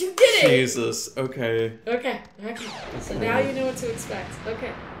 But you did it! Jesus, okay. Okay. So now you know what to expect.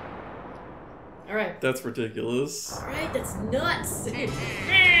 Okay. Alright. That's ridiculous. Alright, that's nuts!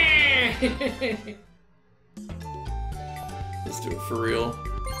 Let's do it for real.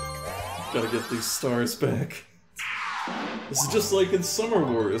 Gotta get these stars back. This is just like in Summer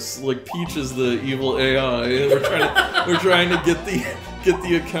Wars. Like Peach is the evil AI, and we're trying to get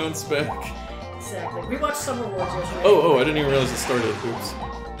the accounts back. Exactly. We watched Summer Wars yesterday. Oh, I didn't even realize it started. Oops.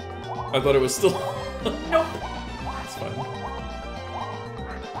 I thought it was still. Nope. It's fine.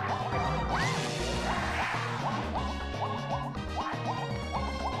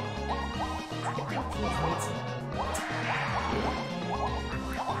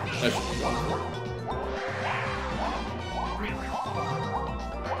 I should be going for it.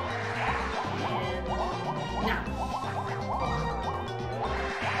 Now.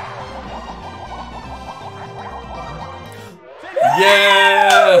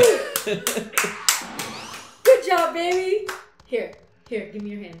 Yeah! Good job, baby! Here, give me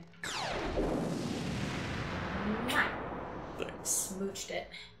your hand. Thanks. Smooched it.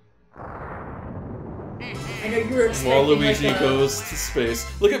 I know you were expecting Waluigi like goes to space.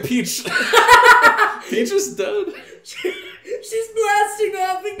 Look at Peach! Peach is dead! She's blasting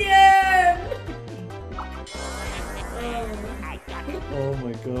off again! Oh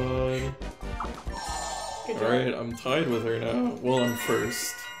my god. Good job. Alright, I'm tied with her now. Well, I'm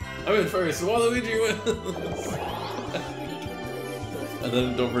first. I'm in first. Waluigi wins! And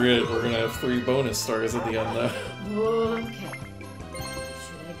then don't forget, we're gonna have 3 bonus stars at the end now. Okay.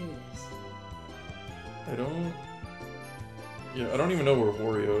 Should I do this? I don't... Yeah, I don't even know where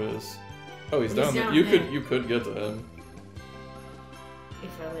Wario is. Oh, he's down there. down You there. could get to him.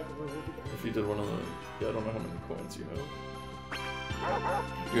 If I like roll If you did one of the... Yeah, I don't know how many coins you have.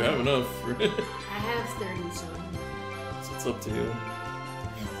 You have enough. I have 30 some. So it's up to you.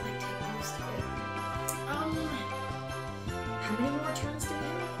 How many more turns do we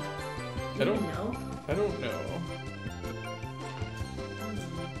have? I don't know. I don't know.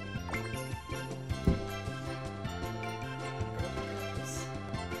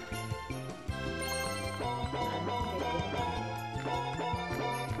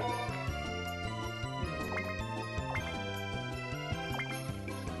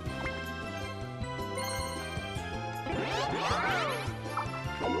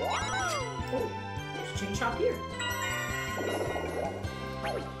 Chin chop here.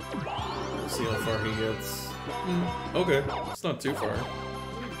 See how far he gets. Okay, it's not too far.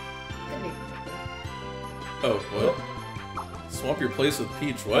 Could be. Oh, what? Swap your place with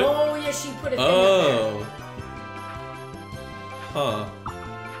Peach, what? Oh, yeah, she put a thing up Oh. Huh.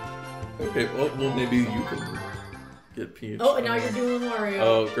 Okay, well, maybe you can get Peach. there. Oh, and now you're doing Mario.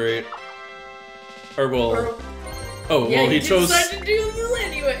 Oh, great. Or, well... Or- Oh, yeah, well, he you chose... decided to do you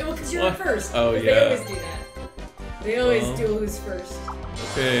anyway. Well, because you're What? first. Oh, 'Cause yeah. They always do that. They always Well. do who's first.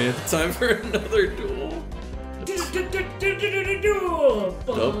 Okay, time for another duel. Duel.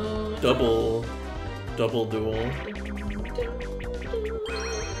 Double duel.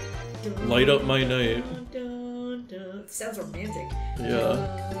 Light up my night. Sounds romantic. Yeah.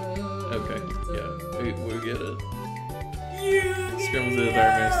 Okay. Yeah. We get it. You Scramble through the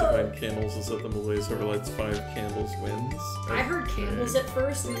darkness to find candles and set them ablaze. Whoever lights 5 candles wins. I heard candles at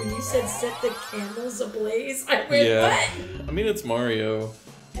first, and when you said set the candles ablaze, I went, Yeah. what? I mean, it's Mario.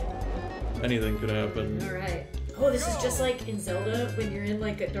 Anything could happen. Alright. Oh, this is just like in Zelda when you're in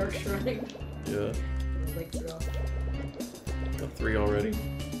like a dark shrine. Yeah. Like throw. Got 3 already.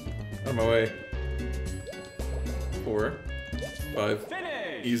 Out of my way. 4, 5.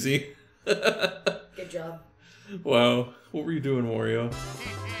 Finish! Easy. Good job. Wow. What were you doing, Wario?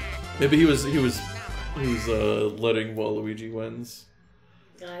 Maybe he was letting Waluigi wins.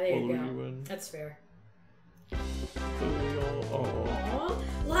 Ah, there you Waluigi go. win. That's fair. Oh. Aww.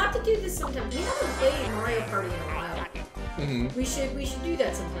 We'll have to do this sometime. We haven't played Mario Party in a while. We should do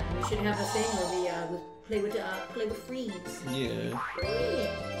that sometime. We should have a thing where we play with friends. Yeah. Yeah.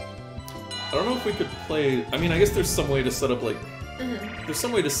 I don't know if we could play. I mean, I guess there's some way to set up like. There's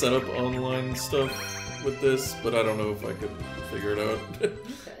some way to set up online stuff with this, but I don't know if I could figure it out.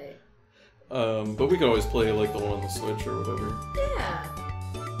 Okay. But we could always play like the one on the Switch or whatever. Yeah.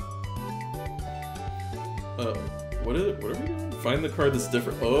 What are we doing? Find the card that's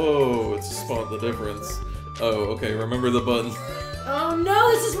different. Oh, it's spot the difference. Oh, okay. Remember the button. Oh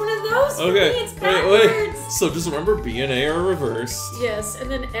no, this is one of those. For Okay. me, it's backwards. Wait. So just remember B and A are reversed. Yes, and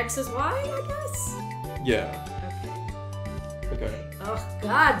then X is Y, I guess. Yeah. Okay. Okay. Oh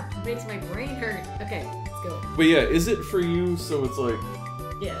God, it makes my brain hurt. Okay, let's go. But yeah, is it for you? So it's like.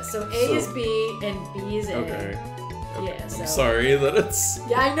 Yeah. So A is B and B is A. Okay. Yeah. So. I'm sorry that it's.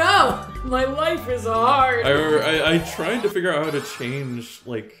 Yeah, I know. My life is hard. I tried to figure out how to change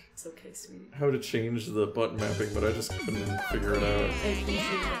like. It's okay, sweetie. How to change the button mapping, but I just couldn't figure it out. I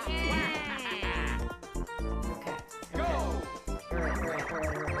appreciate that. Okay. Go!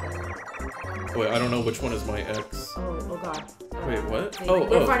 Alright. Wait, I don't know which one is my X. Oh God. Wait, what? Wait, Oh,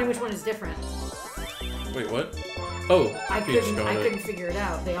 we're oh. finding which one is different. Wait, what? Oh, I Peach couldn't got it. figure it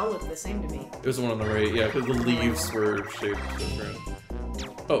out. They all look the same to me. It was the one on the right, yeah, because the leaves were shaped different.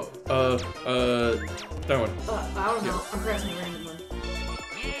 Oh, that one. I don't know. I'm pressing a random one.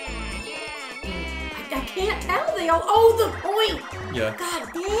 I can't tell. They all. Oh, the point. Yeah, God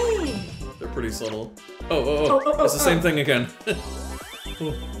dang. they're pretty subtle. Oh, it's the same thing again.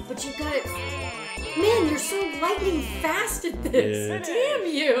 Oh. But you got it. Man, you're so lightning fast at this. Yeah. Damn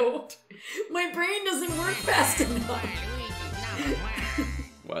you. My brain doesn't work fast enough.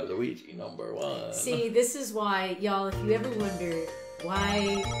 Waluigi #1. See, this is why, y'all, if you ever wonder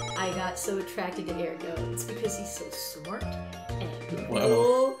why I got so attracted to Ergo, it's because he's so smart and Wow.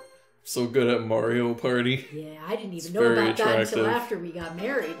 cool. So good at Mario Party. Yeah, I didn't It's even know very about that until attractive. after we got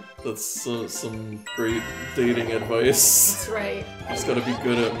married. That's some great dating advice. That's right. Just gotta be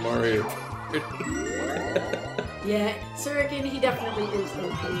good at Mario Party. Yeah, Surican, he definitely is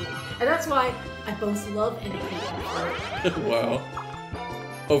OP. And that's why I both love and hate him. Wow.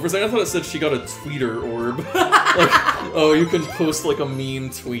 Oh, for a second I thought it said she got a tweeter orb. Like, oh, you can post like a mean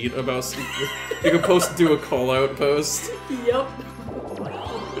tweet about something. You can do a call-out post. Yup.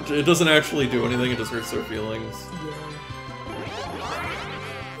 It doesn't actually do anything, it just hurts their feelings.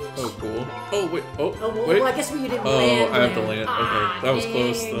 Oh, cool. Oh, wait. Oh, well, wait. I guess we didn't Oh, land. I have to land. Okay, that was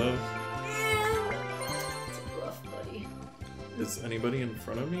close, dang. though. It's rough, buddy. Is anybody in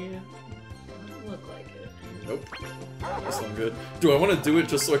front of me? Doesn't look like it. Nope. Guess I'm good. Do I want to do it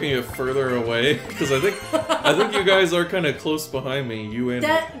just so I can get further away? Because I think you guys are kind of close behind me. You and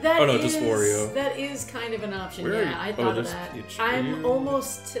oh no, just Wario. That is kind of an option. Where are you? Yeah, I Oh, thought of there's that. Peach. Are I'm you-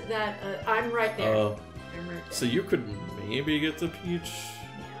 almost to that. I'm right there. I'm right there. So you could maybe get to Peach.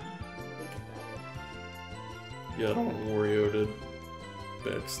 Yeah, I don't want Wario to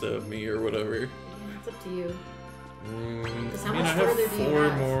backstab me or whatever. Yeah, it's up to you. I how mean, much I have further do you 4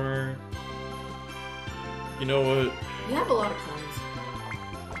 have? more. You know what? You have a lot of coins.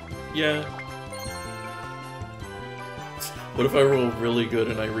 Yeah. What if I roll really good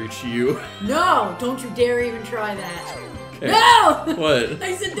and I reach you? No! Don't you dare even try that. Okay. No! What?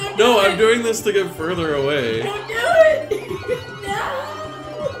 I said don't do No, it! I'm doing this to get further away. Don't do it!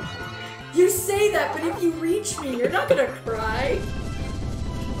 No! You say that, but if you reach me, you're not gonna cry.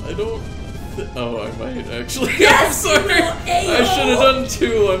 I don't. Oh, I might actually. Yes, I'm sorry. you little a-hole. I should have done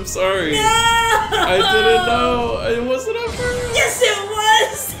 2. I'm sorry. No! I didn't know. It wasn't on purpose. Yes, it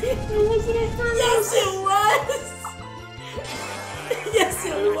was! It wasn't on purpose. Yes, it was! Yes,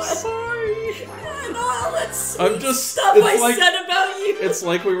 it I'm was! sorry. And all that sweet I'm just. stuff It's I like. said about you! It's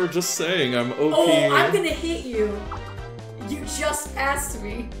like we were just saying. I'm OP. Oh, I'm gonna hit you. You just asked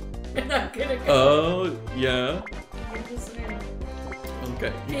me. And I'm gonna go. Oh, yeah. I'm just saying.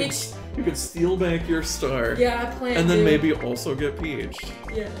 Okay. Peach. You can steal back your star. Yeah, I plan And then to. maybe also get Peach.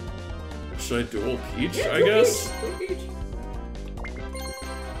 Yeah. Should I dual Peach, Yeah, I go guess? Peach. Go Peach.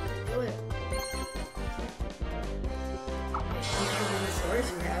 Do it. I hate how many stars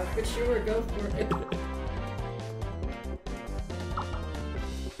you have, but sure, go for it.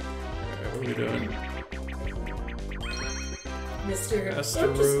 Alright, what are we doing? faster.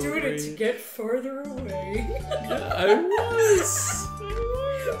 I'm just doing it to get farther away. Yeah, I was.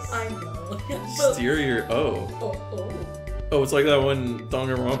 I know. Steer your. Oh. Oh, it's like that one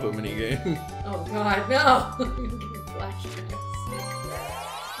Danganronpa minigame. Oh god, no! I'm gonna give me flashbacks.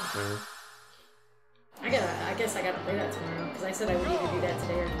 I guess I gotta play that tomorrow, because I said I would either do that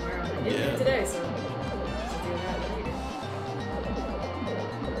today or tomorrow. I didn't do it today, so I'll do that later.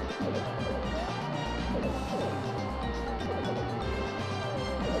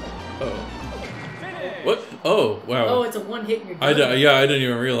 Oh. What? Oh, wow. Oh, it's a one hit and you're done. Yeah, I didn't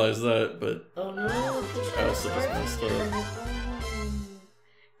even realize that, but... Oh no, I also just messed up.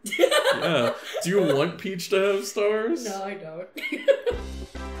 Yeah. Yeah. Do you want Peach to have stars? No, I don't.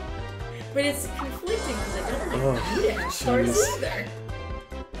 But it's conflicting because I don't want Oh, you to have stars jeez. either.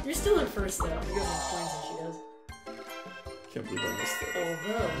 You're still in first though. You're getting more points than she does. Can't believe I missed that.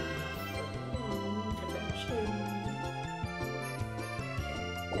 Although. Convention.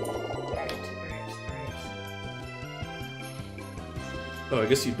 Alright. Oh, I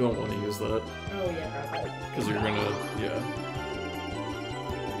guess you don't want to use that. Oh yeah, probably. Because you're gonna, yeah.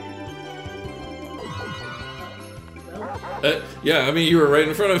 Well, Yeah, I mean, you were right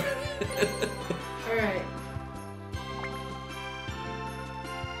in front of me. alright.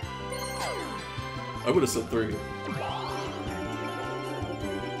 I would have said 3.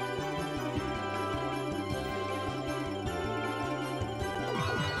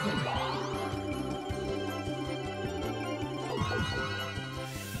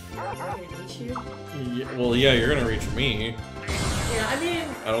 Yeah, well, yeah, you're gonna reach me. Yeah, I mean...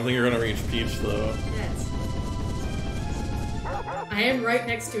 I don't think you're gonna reach Peach, though. That's... I am right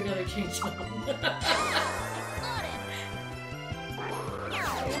next to another change zone.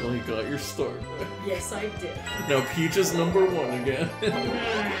 Well, you got your start. Yes, I did. Now Peach is number 1 again. Well...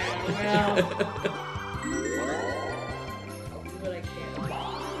 I'll do what I can.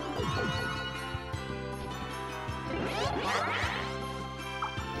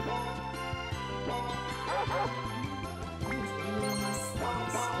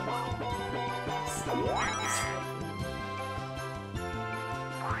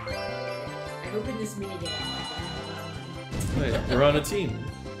 I hope in this minigame Hey, we're on a team.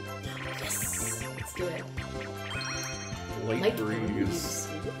 yes! Let's do it. Light breeze.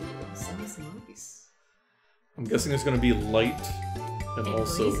 Sounds nice. I'm guessing it's gonna be light and And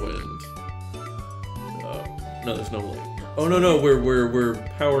also breezy. wind. No, there's no light. Oh no, we're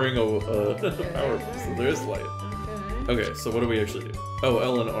powering a power. So there is light. Okay. Okay, so what do we actually do? Oh,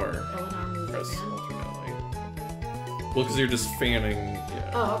 L and R. L and R move Press again. alternately. Well, because you're just fanning.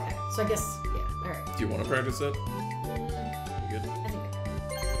 Yeah. Oh, okay. So I guess, yeah, alright. Do you want to practice it? You good? I think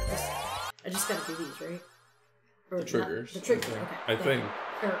I just gotta do these, right? Or The triggers. The triggers, okay. I think.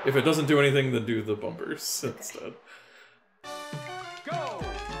 Or, If it doesn't do anything, then do the bumpers instead. Go!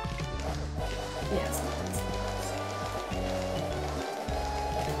 yes.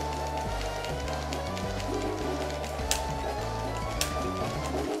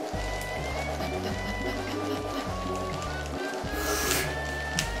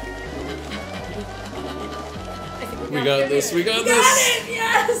 We got this, we got Got this! it!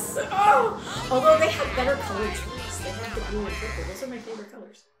 Yes! Oh! Although they have better color trees. They have the blue and purple. Those are my favorite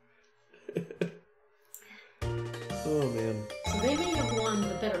colors. Oh man. So they may have won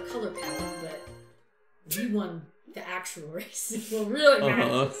the better color palette, but we won the actual race. Well, really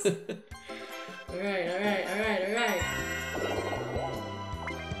matters. Alright.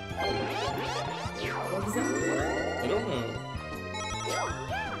 What was that? I don't know.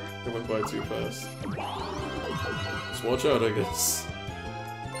 It went by too fast. Just watch out, I guess.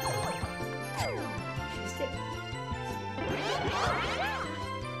 She's getting...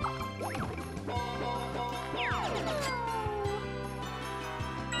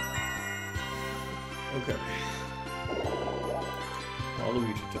 Okay.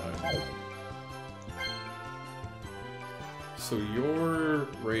 Waluigi time. So you're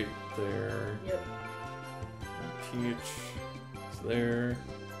right there. Yep. Peach is there.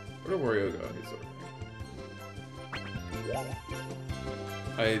 Where did Wario go? He's over here.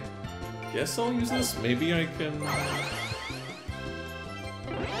 I guess I'll use this. Maybe I can...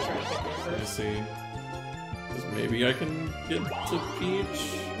 Let me see. 'Cause maybe I can get to Peach?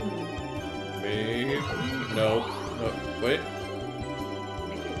 Maybe... No. No. Wait.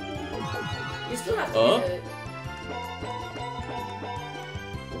 You still have to do it.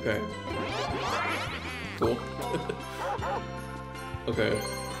 Okay. Cool. Okay.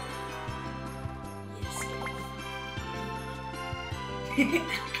 Yes.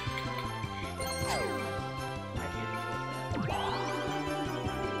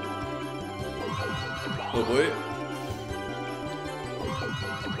 Oh boy.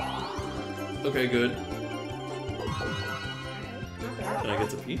 Okay, good. Not bad. Can I get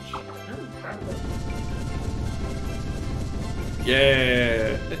to Peach? Oh, probably.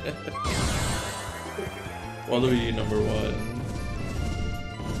 Yeah! Waluigi #1.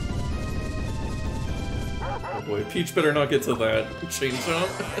 Oh boy, Peach better not get to that chain jump.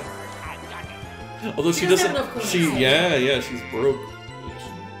 Although she doesn't doesn't. have enough She, coins. yeah, she's broke. Okay.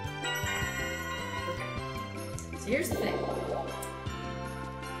 So here's the thing.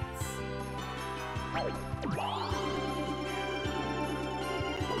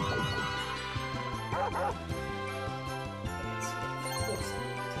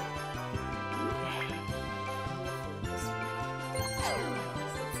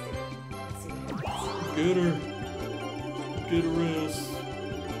 Get her. Get her ass.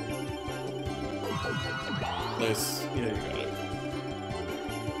 Nice. Yeah, you got it.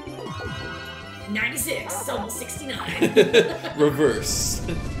 96, it's almost 69. Reverse. I'll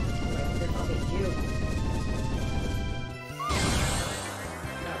get you.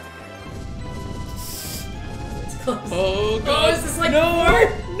 It's close. Oh god. Oh, is this like no! before?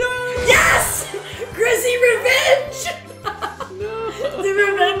 No! Yes! Grezy revenge! No! The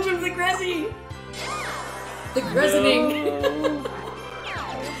revenge of the Grezy! The Grezening! No.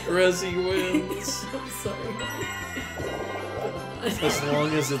 Grezy wins. I'm sorry. As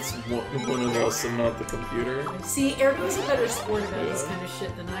long as it's one of us and not the computer. See, Ergo's a better sport about this kind of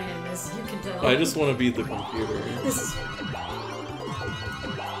shit than I am, as you can tell. I just want to beat the computer. This is...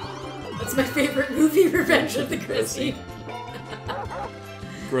 That's my favorite movie, Revenge of the Grezy.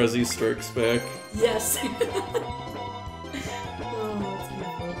 Grezy Strikes Back. Yes. Oh, that's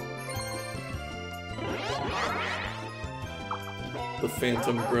beautiful. The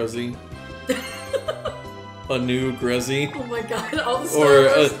Phantom Grezy. A new Grezy. Oh my god, all the Star Or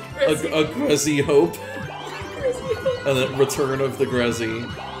Wars a Grezy. Grezy Hope. Grezy. And then Return of the Grezy.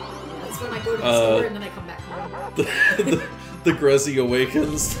 That's when I go to the store and then I come back home. The Grezy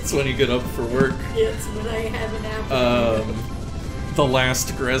Awakens. That's when you get up for work. It's when I have an apple. The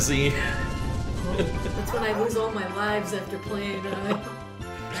Last Grezy. That's when I lose all my lives after playing.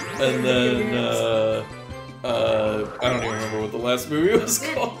 And then, I don't even remember what the last movie was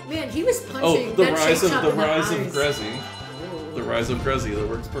called. Man, he was punching. Oh, the that Rise shake of chop the in the Rise of eyes. Grezy. Oh. The Rise of Grezy. That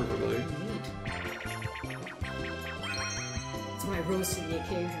works perfectly. That's when I rose to the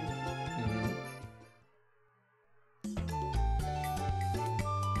occasion.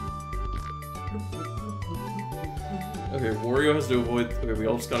 Okay, Wario has to avoid. Okay, we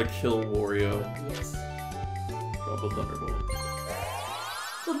all just gotta kill Wario. Yes. Drop a Thunderbolt.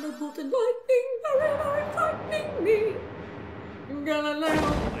 Thunderbolt and lightning, very, very frightening me. Galileo.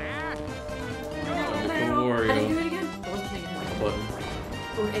 Galileo. Wario. How do you do it again? I wasn't paying attention. Button.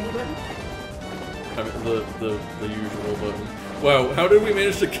 Oh, any button? I mean, the usual button. Wow, how did we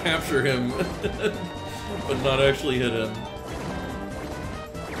manage to capture him, but not actually hit him?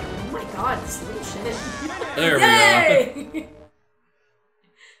 Oh my god, this little shit. There we Yay!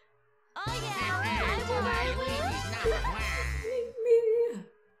 Oh yeah,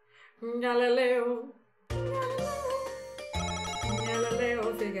 Galileo.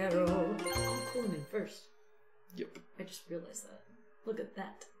 Galileo Figaro. I'm pulling in first. Yep. I just realized that. Look at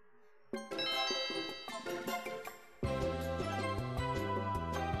that.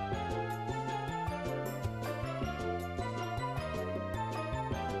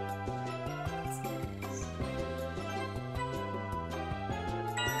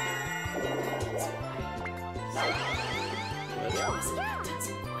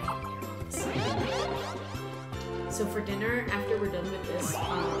 So for dinner, after we're done with this,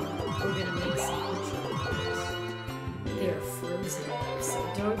 we're gonna make some They are frozen,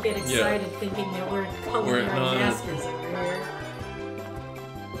 so don't get excited thinking that we're culinary not. masters over here.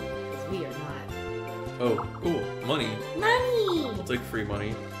 Because we are not. Oh, cool. Money. Money! I'll take free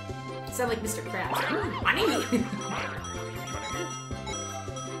money. Sound like Mr. Krabs. Money!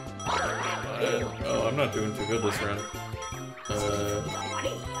 Oh, I'm not doing too good this round.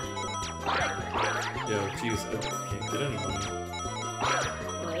 Money! Yo, jeez, I can't get any money.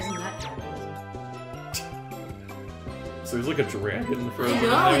 Well, isn't that capitalism? So there's like a dragon for I a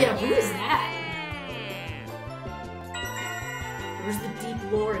know, yeah, who is that? Where's the deep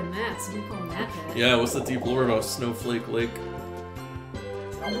lore in that? Somebody call him that guy. Yeah, what's the deep lore about Snowflake Lake?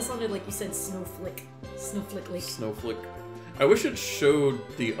 It almost sounded like you said Snowflake. Snowflake Lake. Snowflake. I wish it showed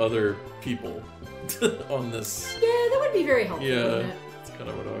the other people on this. Yeah, that would be very helpful. Yeah, Wouldn't it? it's kind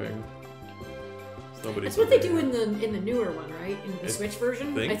of annoying. Nobody's That's what they do in the newer one, right? In the I Switch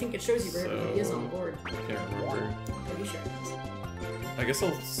version, think I think it shows you where everybody is on so. board. I can't remember. I'm pretty sure it is. I guess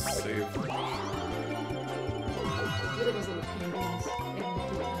I'll save. Look at those little penguins.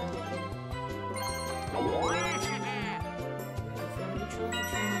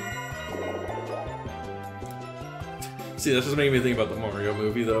 See, that just made me think about the Mario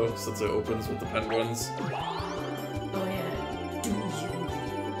movie, though, since it opens with the penguins. Oh yeah. Do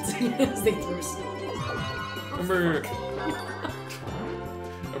you? As they throw us. Remember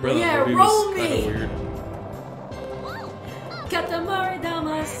Yeah, that movie roll was kind me! of weird. Katamari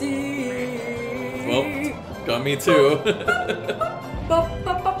Damacy. Well, got me too.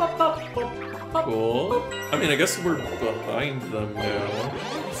 Cool. I mean, I guess we're behind them now.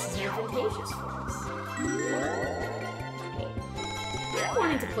 This is advantageous for us. I'm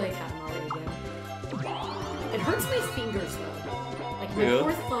wanting to play Katamari again. It hurts my fingers though. Like my Yeah?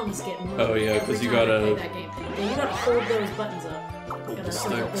 fourth thumbs get moved. Oh, yeah, every 'cause you time I gotta- play that game. Yeah, you gotta hold those buttons up. Hold The the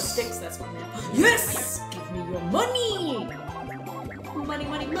sticks. sticks. That's what I meant. Yes! Give me your money! Money,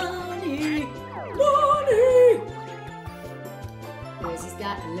 money, money! Money! Gracie's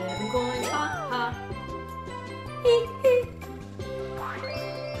got 11 coins. Ha ha. Hee hee.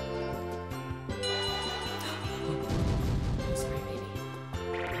 I'm sorry, baby.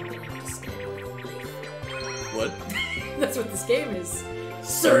 I'm gonna have to stab you with a knife. What? That's what this game is.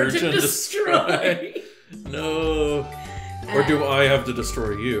 Search and destroy. No. Or do I have to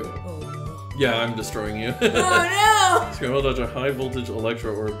destroy you? Oh no. Yeah, I'm destroying you. Oh no! Scramble dodge a high voltage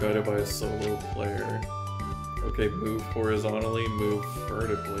electro orb guided by a solo player. Okay, move horizontally, move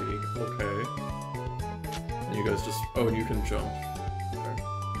vertically. Okay. And you guys just. Oh, and you can jump. Okay.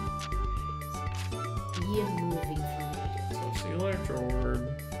 Be moving for me. So it's the electro orb.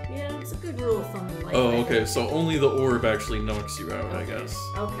 Yeah, it's a good rule of thumb in life. Oh, I okay, think. so only the orb actually knocks you out, I guess.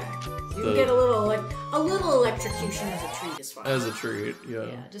 Okay. You The- get a little electrocution as a treat is fine. As a treat, yeah.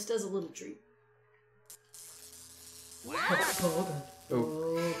 Yeah, just as a little treat. Wow.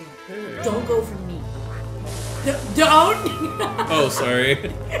 Oh. Hey. Don't go for me. Don't! Oh, sorry.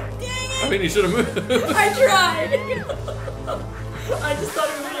 Dang it! I mean, you should have moved. I tried! I just thought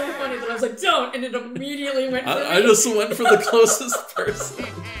it was really funny that I was like, don't! And it immediately went for me. I just went for the closest person.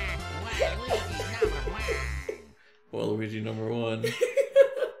 Waluigi number one.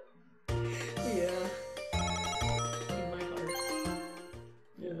 Yeah. In my heart.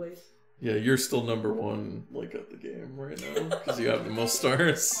 Always. Yeah, you're still number one, like, at the game right now, because you have the most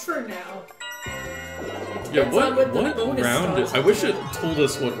stars. For now. Yeah, Depends on what the bonus round stars I wish it told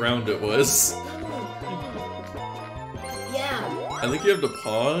us what round it was. Yeah. I think you have to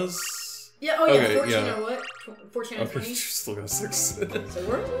pause. Yeah, oh yeah, Okay, 14 yeah. or what? 14 or Okay, 20? you still got 6. So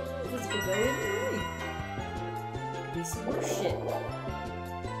we're let's go in do some more shit.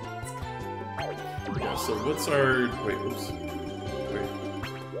 Yeah, so what's our... Wait, oops. Wait.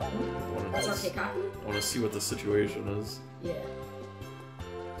 That's our Keikaku? I want to see what the situation is. Yeah.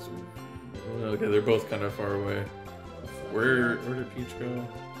 So, okay, they're both kind of far away. Where did Peach go?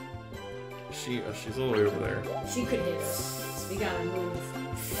 She's all the way over there. She could hit us. So we gotta move.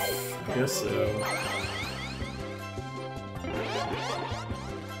 I guess so.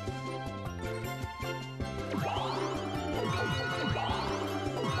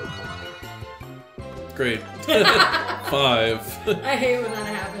 Great. 5. I hate when that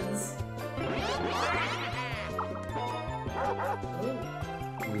happens.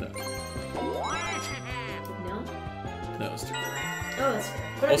 No. No? No, it's too far. Oh, that's fair.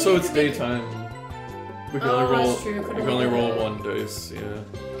 But I Also, mean, it's you could make- daytime. We can Oh, only roll. that's true. We Could've can only rolled roll it. one dice. Yeah.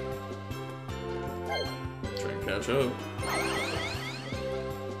 Try and catch up.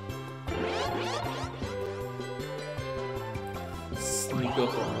 Sneak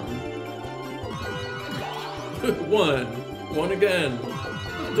up on. 1 again.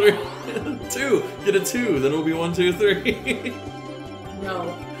 3, 2. Get a 2. Then it'll be 1, 2, 3.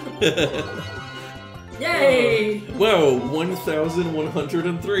 No. Yay! Wow,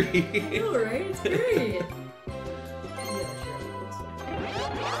 1,103. I know, right? It's great. Yeah,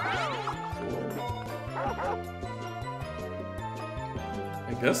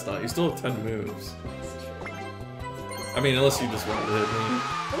 I guess not. You still have 10 moves. sure. I mean, unless you just wanted to hit me.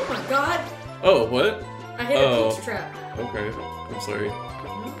 Oh my god! Oh, what? I hit Oh. a peach trap. Okay. I'm sorry.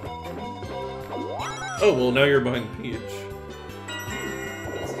 Oh, well, now you're behind Peach.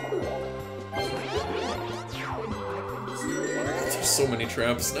 There's so many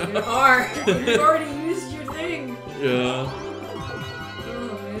traps You now. are! You've already used your thing! Yeah. Oh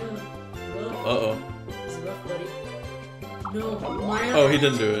man. Rough. Uh-oh. It's rough, buddy. No, Maya. Oh, he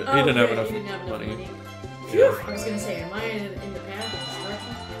didn't do it. Oh, He didn't have good, enough he didn't have enough money. Phew, Yeah. I was gonna say, am I in the path of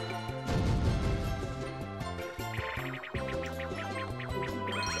destruction?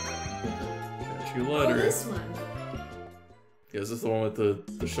 Catch you Oh, later. this one. Yeah, is this the one with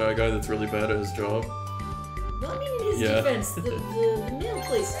the shy guy that's really bad at his job? Well, I mean, in his Yeah. defense, the male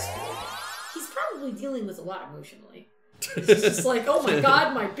place is he's probably dealing with a lot emotionally. He's just like, oh my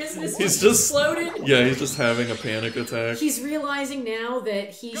god, my business just exploded. Yeah, he's just having a panic attack. He's realizing now that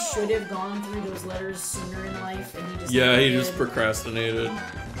he should have gone through those letters sooner in life, and he just he just procrastinated.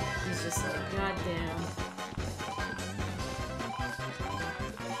 He's just like, god damn.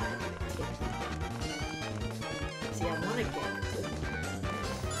 See, I want to get.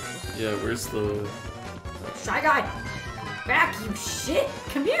 Yeah, where's the Shy Guy! Back, you shit!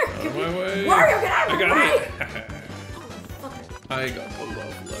 Come here! Come here! way. Wario, get out of my way! I got the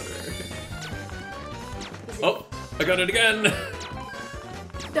love letter. Oh, I got it again!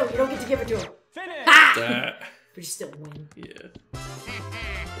 No, you don't get to give it to him. Finish! Ah! That. But you still win. Yeah.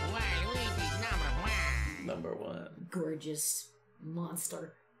 Waluigi's Number one. Gorgeous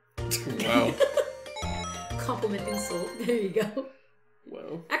monster. Wow. Compliment insult. There you go.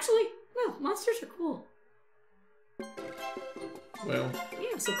 Wow. Actually, no, monsters are cool. Well.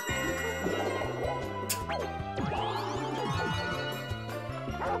 Yeah, so compliment.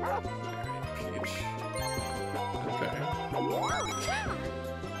 Peach. Okay.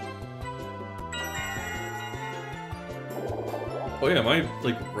 Oh yeah, am I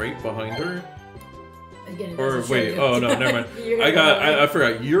like right behind her? Again, it Or doesn't show wait, you. oh no, never mind. You're I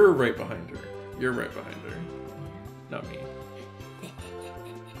forgot. You're right behind her. You're right behind her. Not me.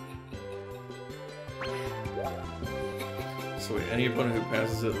 So wait, any opponent who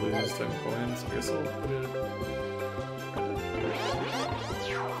passes it loses 10 coins. I guess I'll put it.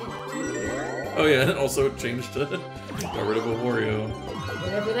 Oh yeah, and also it changed to got rid of a Wario.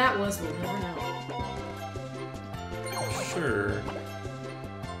 Whatever that was, we'll never know. Sure.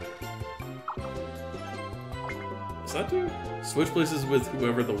 Does that do? Switch places with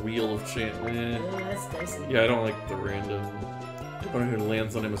whoever the wheel of chance. Oh, that's dicey. Yeah, I don't like the random. The opponent who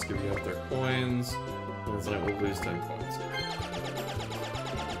lands on it must give you up their coins. Lands on it will lose 10 coins.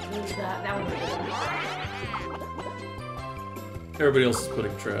 That one. Everybody else is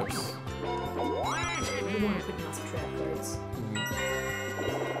putting traps. We want to put down some trap cards.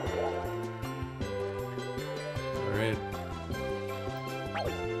 Alright.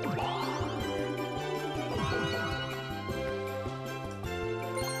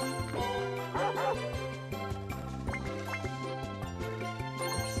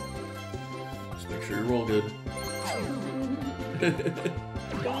 Just make sure you roll good.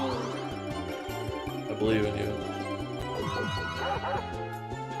 I believe in you.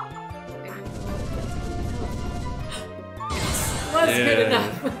 Was good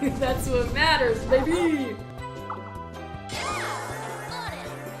enough. That's what matters, baby.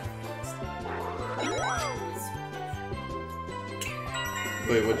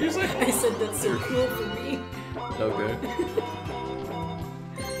 Wait, what did you say? I said that's so cool for me. Okay.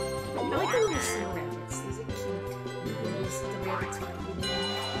 I like the little snow rabbits. These are cute. Those the rabbits with the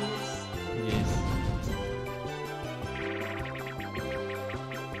Yes.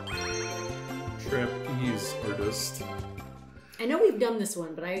 Trapeze artist. I know we've done this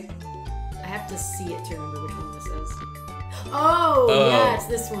one, but I have to see it to remember which one this is. Oh, yeah, it's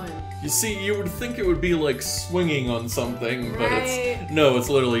this one. You see, you would think it would be like swinging on something, but Right. it's no. It's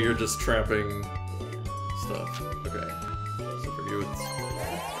literally you're just trapping stuff. Okay. So for you, it's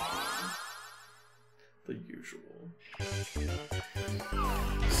the usual.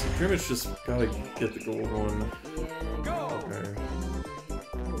 So pretty much just gotta get the gold one.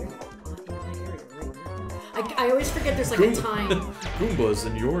 Okay. I always forget there's like a time. Goombas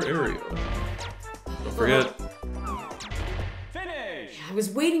in your area. Don't forget. Finish! I was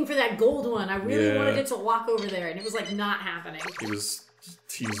waiting for that gold one. I really Yeah. wanted it to walk over there, and it was like not happening. He was just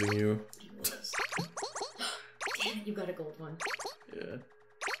teasing you. Damn it, you got a gold one. Yeah.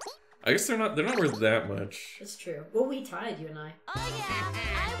 I guess they're not worth that much. That's true. Well, we tied, you and I. Oh yeah,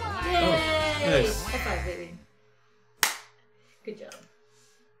 I won. Yay! nice. High five, baby. Good job.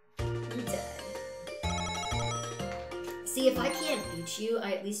 You tied. See, if I can't beat you,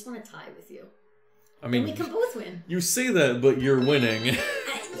 I at least want to tie with you. I And mean, we can both win. you say that, but you're winning.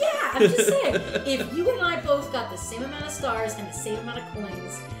 Yeah, I'm just saying. If you and I both got the same amount of stars and the same amount of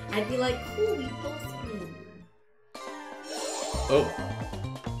coins, I'd be like, cool, we both win. Oh,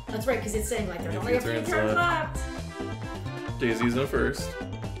 That's right, because it's saying like there's If only your a few turn's turns left. left. Daisy's in first.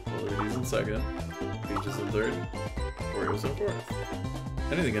 Luigi's in second. Peach is in third. Wario's in fourth.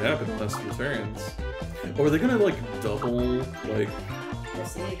 Anything can happen in the last few turns. Or are they gonna like double, like, We'll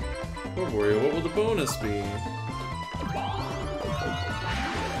see. oh Wario, what will the bonus be?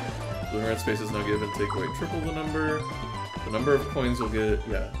 Blue and red spaces now give and take away triple the number. The number of coins you'll get,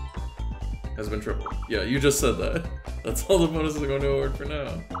 yeah, has been tripled. Yeah, you just said that. That's all the bonuses are going to award for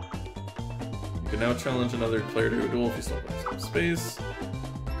now. You can now challenge another player to a duel if you still have some space.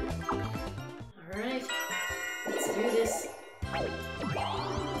 Alright. Let's do do this. Alright,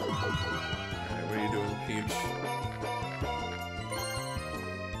 what are you doing, Peach?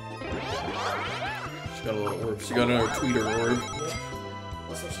 She got a little orb. She got another tweeter orb. Yep.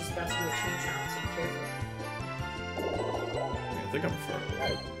 Also, she's about to do a chain chomp, so be careful. I think I'm far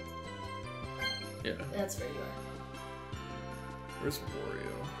away. Yeah. That's where you are. Where's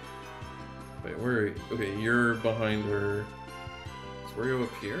Wario? Wait, where are you? Okay, you're behind her. Is Wario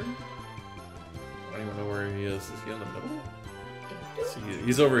up here? I don't even know where he is. Is he in the middle?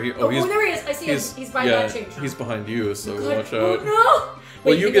 He's over here. Oh, there he is! I see him. He's by that chain chomp. He's behind you, so Good. watch out. Oh no!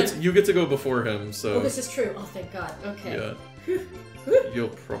 Well, Wait, you get to go before him, so. Oh, this is true. Oh, thank God. Okay. Yeah. You'll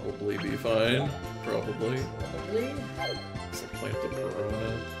probably be fine. Probably. Probably. So plant the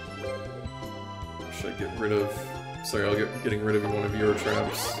piranha. Should I get rid of? Sorry, I'll getting rid of one of your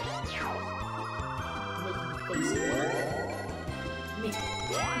traps.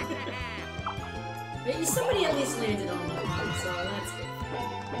 Maybe somebody at least landed on that one, so that's good.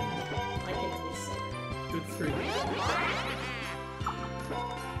 I can at least say that. Good for you.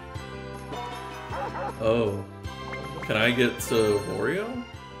 Oh. Can I get to Wario?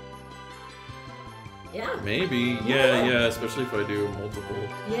 Yeah. Maybe. Yeah, especially if I do multiple.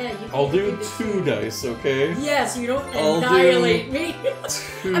 Yeah, you can. I'll do 2 dice, okay? Yes, you don't I'll annihilate me.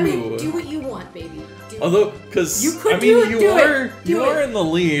 2. I mean, do what you want, baby. Although, because you could you do are in the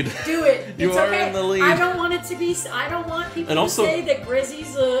lead. Do it. You it's are okay. in the lead. I don't want it to be. I don't want people And also, to say that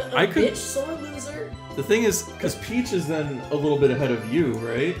Grizzy's a could- bitch sore loser. The thing is, because Peach is then a little bit ahead of you,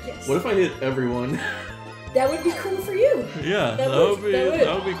 right? Yes. What if I hit everyone? That would be cool for you. Yeah, That that would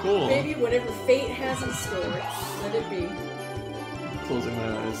would. be cool. Maybe whatever fate has in store, let it be. Closing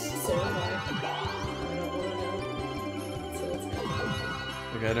my eyes. So am I. I don't want to know. So it's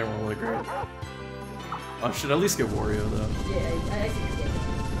happening. Like I didn't roll like great. I should at least get Wario though. Yeah, I think yeah.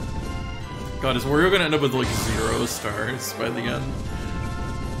 God, is Wario gonna end up with like 0 stars by the end?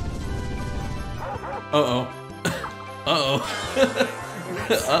 Uh-oh. Uh-oh.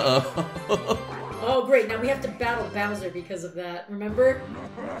 Uh-oh. Oh, great. Now we have to battle Bowser because of that. Remember?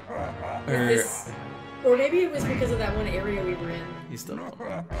 Or maybe it was because of that one area we were in. He's done. Look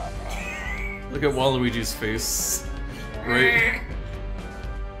at Waluigi's face. Right?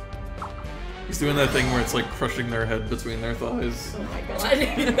 He's doing that thing where it's like crushing their head between their thighs. Oh my God.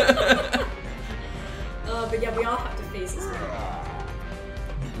 But yeah, we all have to face this one.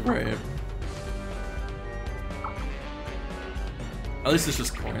 Right. At least it's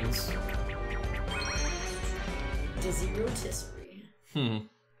just coins. Dizzy rotisserie.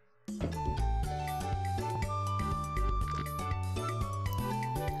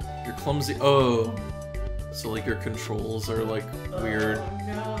 You're clumsy. Oh. So like your controls are like weird. Oh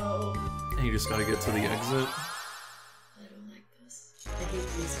no. And you just gotta get to the exit. I don't like this. I hate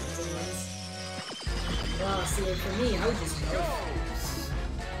these kinds of ones. Well, see, like for me, I would just go.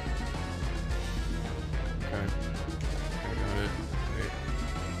 Okay. I got it. Wait.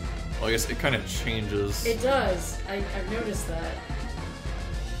 Well, I guess it kind of changes. It does. I've noticed that.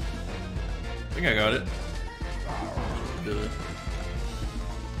 I think I got it. Did it.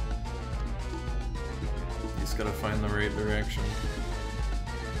 You just gotta find the right direction.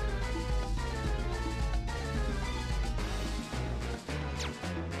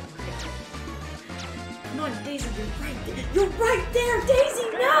 Come on, Daisy, you're right there. You're right there, Daisy,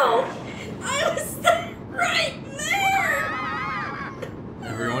 no! I was right there!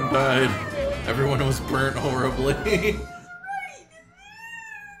 Everyone died. Everyone was burnt horribly. Right there!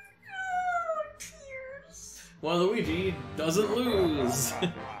 Oh, tears. Waluigi doesn't lose.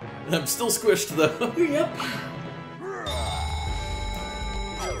 I'm still squished though. Yep.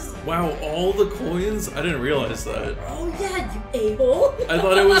 Wow, all the coins? I didn't realize that. Oh yeah, you a-hole. I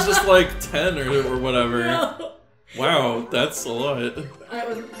thought it was just like 10 or whatever. No. Wow, that's a lot. I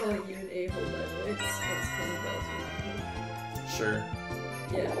wasn't calling you an a-hole, by the way. It's funny that. Sure,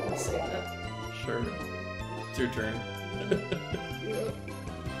 Yeah, we'll say that. sure. It's your turn. Yep.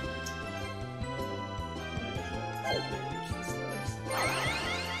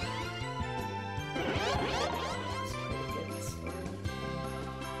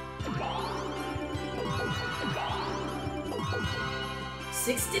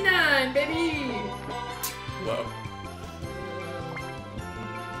 $69, baby! Wow.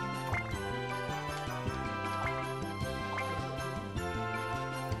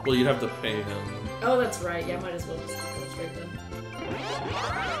 Well, you'd have to pay him. Oh, that's right. Yeah, might as well just go straight then.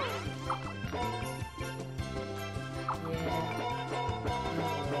 Yeah.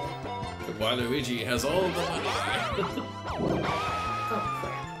 Waluigi has all the money. Oh,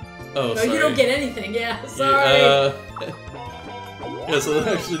 crap. Oh, No, sorry. you don't get anything. Yeah, sorry. Yeah, so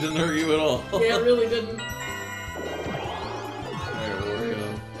that actually didn't hurt you at all. Yeah, it really didn't.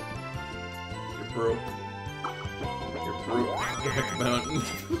 Crack Mountain.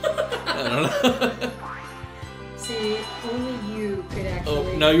 I don't know. See, only you could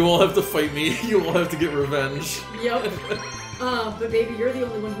actually... Oh, now you all have to fight me. You all have to get revenge. Yep. But baby, you're the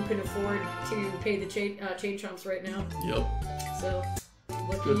only one who can afford to pay the chain chomps right now. Yep. So,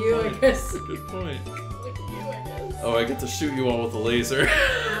 look Good at you, point. I guess. Good point. Look at you, I guess. Oh, I get to shoot you all with a laser.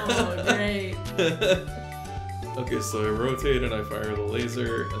 Oh, great. Okay, so I rotate and I fire the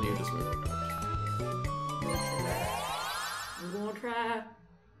laser, and you just move it. I'm gonna try.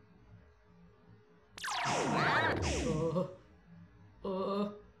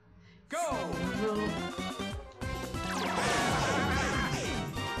 Go! No.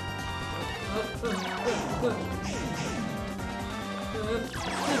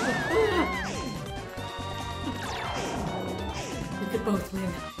 We could both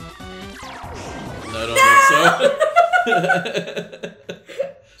win. No, I don't think so.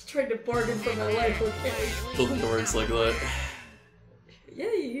 Just trying to bargain for my life, okay? Don't think it works like that.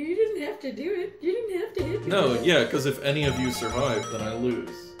 Yeah, you didn't have to do it. You didn't have to hit me. No, with it. yeah, because if any of you survive, then I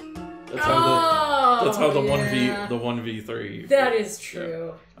lose. That's how the yeah. 1v3. That is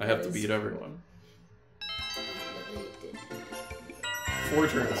true. I have to That is beat true. everyone. 4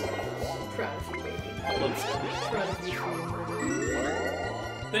 turns. Proud of you, baby. Let's go. Proud of you for your murder.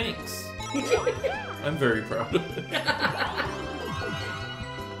 Thanks. I'm very proud of it.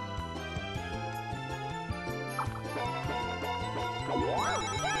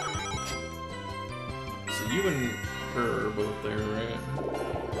 So you and her are both there, right?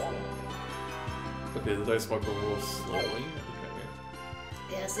 Okay, the dice buckle rolls slowly. Okay.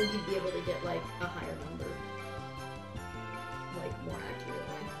 Yeah, so you'd be able to get like a higher number. Like more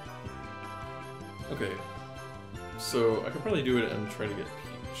accurately. Okay. So I could probably do it and try to get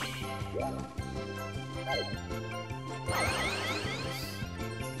Peach.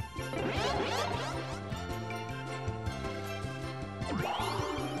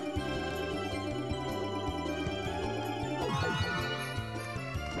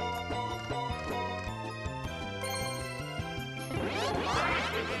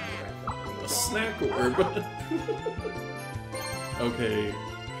 A snack orb. Okay,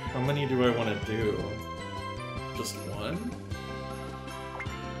 how many do I want to do? Just one?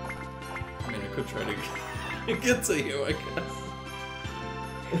 I mean, I could try to get to you, I guess.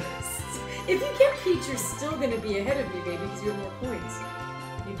 If you get Peach, you're still gonna be ahead of me, baby, because you have more points.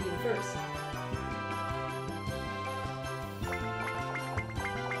 You'd be in first.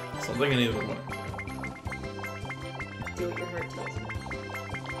 Something I need to win. Do what your heart tells you.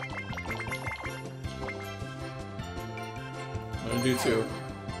 I'm gonna do 2.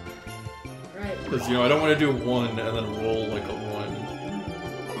 Right. Because, you know, I don't want to do 1 and then roll like a 1.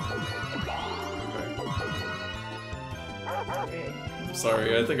 Okay. I'm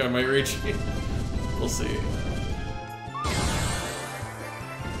sorry, I think I might reach you. We'll see.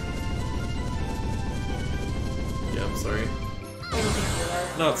 Yeah, I'm sorry. I don't think you are.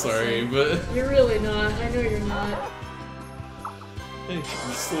 Not sorry, but... You're really not. I know you're not. Hey,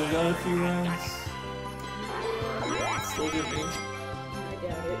 you still got a few rounds. Still get me. I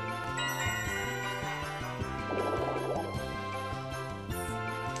doubt it.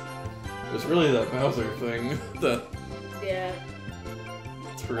 It was really that Bowser thing that Yeah.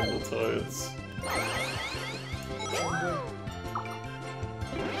 turned the tides.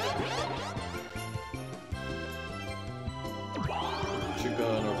 What you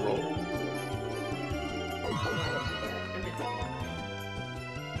gonna roll?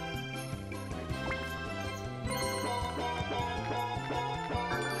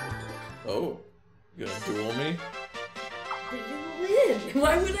 Oh, you gonna duel me? But you win.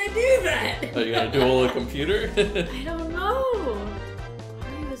 Why would I do that? Are you gonna duel a computer? I don't know.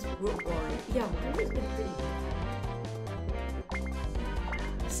 Mario's Wario. Yeah, Mario's been pretty good.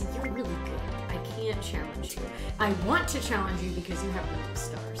 See, you're really good. I can't challenge you. I want to challenge you because you have the most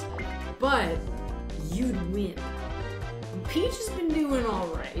stars. But you'd win. Peach has been doing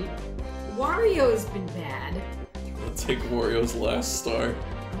alright. Wario's been bad. I'll take Wario's last star.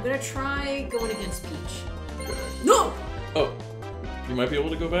 I'm gonna try going against Peach. Okay. No! Oh, you might be able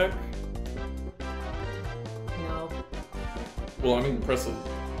to go back? No. Well, I mean, press it.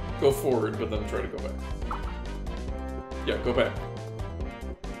 Go forward, but then try to go back. Yeah, go back.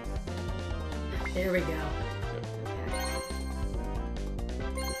 There we go.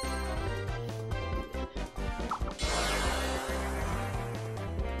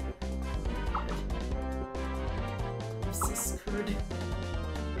 I'm so screwed.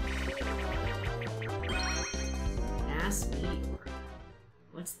 Mass Meteor.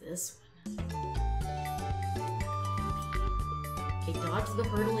 What's this one? Okay, dodge the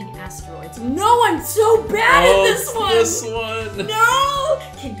hurtling asteroids. No, I'm so bad at this one! This one! No!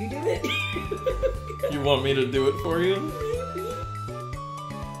 Can you do it? You want me to do it for you? Maybe.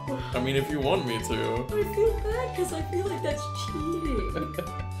 I mean, if you want me to. I feel bad because I feel like that's cheating.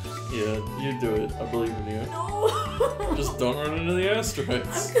 Yeah, you do it. I believe in you. No! Just don't run into the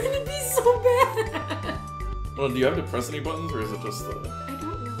asteroids. I'm gonna be so bad! Well, do you have to press any buttons, or is it just the... I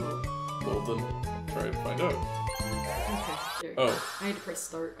don't know. Well, then try to find out. Okay, there you Oh. go. I had to press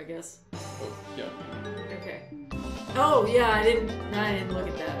start, I guess. Oh, yeah. Okay. Oh, yeah, I didn't look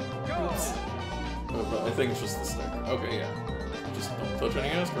at that. Oops. Oh, but I think it's just the stick. Okay, yeah. Just don't touch any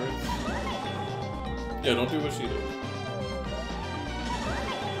asteroids. Yeah, don't do what she did.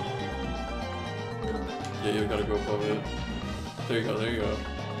 Yeah, you gotta go above it. There you go, there you go.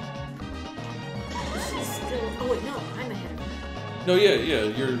 She's still... Oh, wait, no, I'm ahead of her. No, yeah,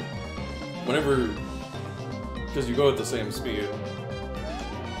 you're... Whenever... Because you go at the same speed.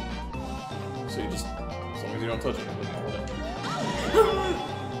 So you just... As long as you don't touch anything.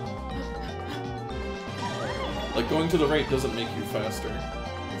 Like, going to the right doesn't make you faster.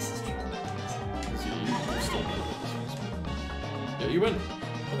 This is true. Because you still move at the same speed. Yeah, you win. I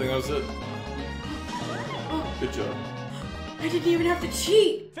think that was it. Oh, Good job. I didn't even have to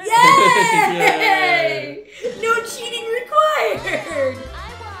cheat! Yay! Yay! No cheating required!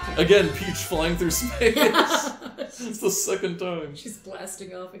 Again, Peach flying through space. It's the second time. She's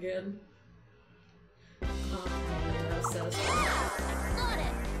blasting off again. Oh, yeah, that was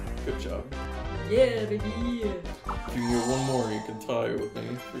satisfying. Good job. Yeah, baby! If you can get one more, you can tie with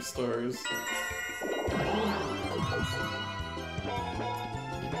me for stars.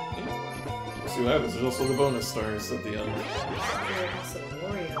 See what happens. There's also the bonus stars at the end. So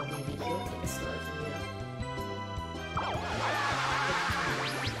Wario, maybe he'll take a star from you.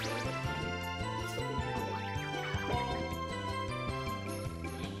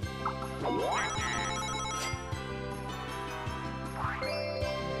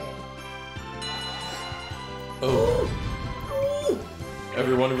 Oh.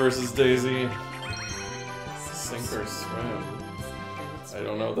 Everyone versus Daisy. Sink or swim. I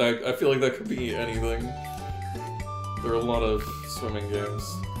don't know. That I feel like that could be anything. There are a lot of swimming games.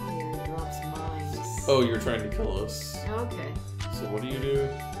 Here, drops mines. Oh, you're trying to kill us. Okay. So what do? You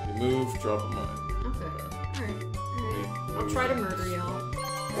move, drop a mine. Okay. Alright. I'll try to murder y'all. I'll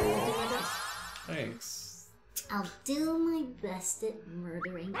do my best. Thanks. I'll do my best at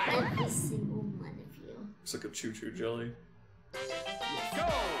murdering every single one of you. It's like a choo-choo jelly. Go!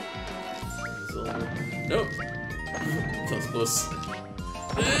 Nope. That was close.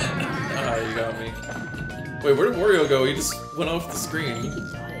 Ah, you got me. Wait, where did Wario go? He just went off the screen.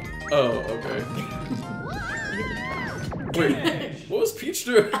 Oh, okay. Wait, what was Peach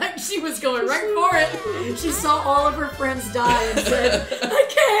doing? She was going right for it. She saw all of her friends die and said, I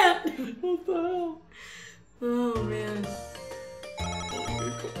can't! What the hell? Oh, man.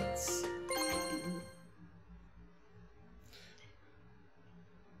 Holy coins.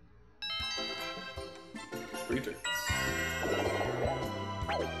 Returns.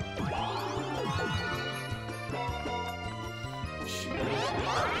 She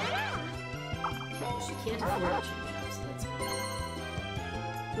can't afford to change up, so that's good.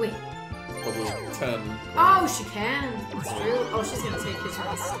 Wait. Level 10. Oh, she can. It's true. Oh, she's gonna take his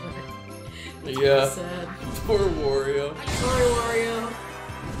race. That's Yeah. sad. Poor Wario. Sorry, Wario.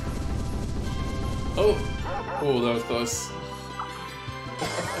 Oh! Oh, that was close.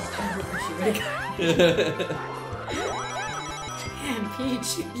 Man, Peach,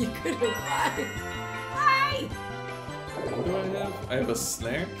 you could have lied. Why? What do I have? I have a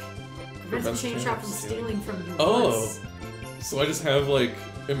snack. Prevents a chain shop from stealing from you. Oh! once. So I just have, like,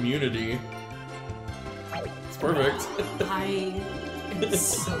 immunity. It's perfect. I am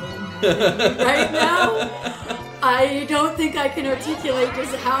so mad right now. I don't think I can articulate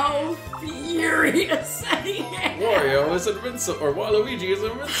just how furious I am. Wario is invincible, or Waluigi is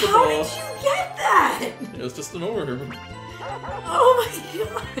invincible. How did you get that? It was just an orb. Oh my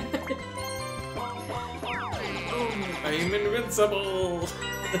god. Oh my I'm invincible.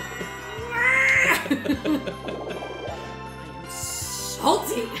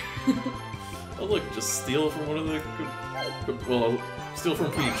 salty. Oh look, just steal from one of the... Well, I'll steal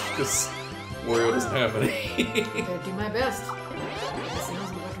from Peach, because Wario doesn't have any. I'm gonna do my best. This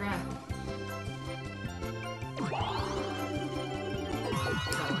knows what I try.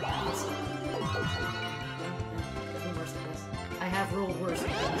 I have rolled worse.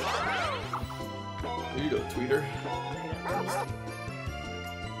 Here you go, tweeter.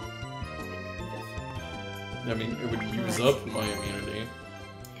 I mean, it would use up my immunity.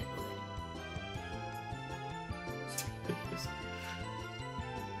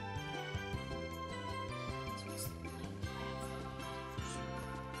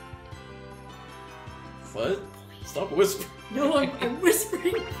 What? Stop whispering. No, I'm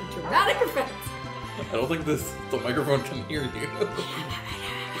whispering for dramatic effect. I don't think the microphone can hear you.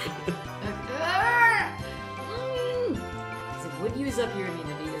 It would use up your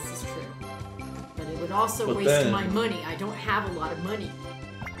immunity, this is true. But it would also But waste then- my money. I don't have a lot of money.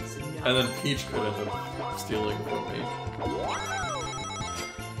 So no. And then Peach could end up stealing from me.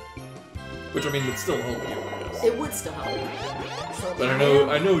 Which, I mean, would still help you, I guess. It would still help me. So But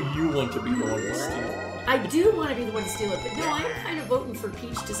I know you want to be the one to steal. I do want to be the one to steal it, but no, I'm kind of voting for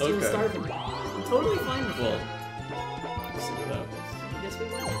Peach to steal Okay. Star from me. I'm totally fine with Well, that. we'll see what happens. I guess we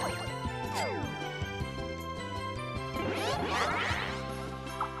will.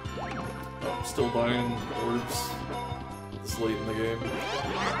 Oh, still buying orbs this late in the game. A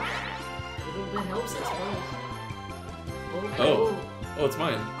little bit helps, I suppose. Oh. Oh, it's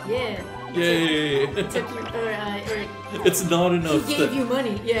mine. Yeah. Yay! Took you, It's not enough he gave you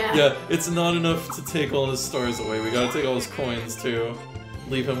money, yeah. Yeah, it's not enough to take all his stars away. We gotta take all his coins, too.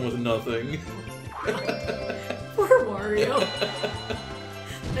 Leave him with nothing. Poor Mario.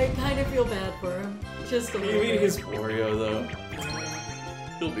 I kind of feel bad for him. Just a What do little you mean bit. he's Wario, though?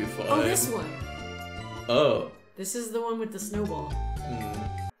 He'll be fine. Oh, this one. Oh. This is the one with the snowball.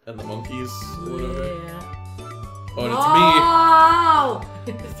 And the monkeys, or whatever. Yeah. Oh, and it's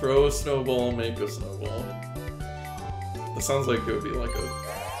me! Oh! Throw a snowball, make a snowball. That sounds like it would be like a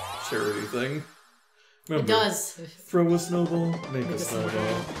charity thing. Remember, It does. Throw a snowball, make a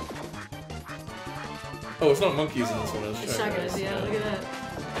snowball. Oh, it's not monkeys in this one, it's It's Shy Shy Guys, yeah, look at that.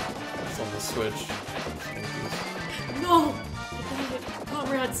 It's on the Switch. Monkeys. No!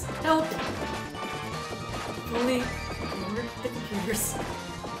 Comrades, help! If only we weren't the computers.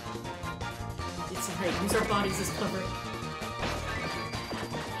 It's alright, use our bodies as cover.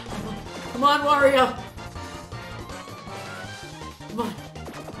 Come on, Wario! Come on.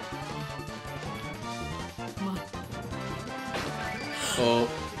 Come on. Oh,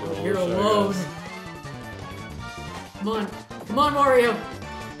 You're Shy alone. Guys. Come on. Come on, Wario!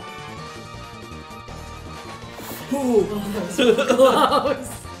 Ooh, oh, that was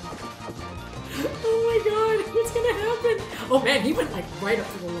close! Oh my god, what's gonna happen? Oh man, he went like right up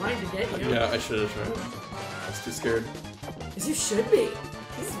to the line to get you. Yeah, I should have tried. I was too scared. As you should be.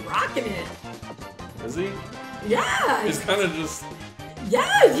 He's rocking it. Is he? Yeah! He's kind of just...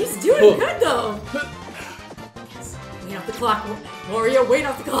 Yeah, he's doing Oh. good though! Yes. Wait off the clock, Wario, wait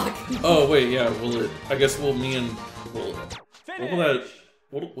off the clock! Oh, wait, yeah, will it... I guess will me and... Will that...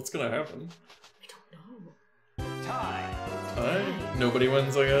 What's gonna happen? I don't know. Time. Tie? Nobody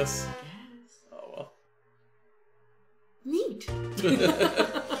wins, I guess? Yes. Oh, Neat.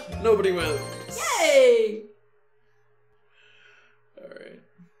 well. Nobody wins! Yay! Alright.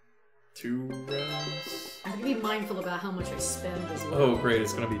 2 rounds. I'm gonna be mindful about how much I spend as well. Oh, great,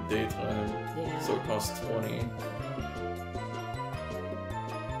 it's gonna be daytime. Yeah. So it costs 20.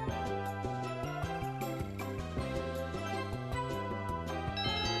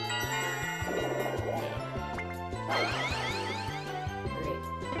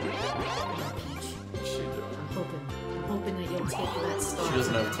 Peach. She, I'm hoping that you'll take that star. she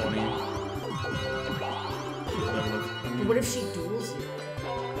doesn't have 20. She doesn't have enough. But what if she duels you?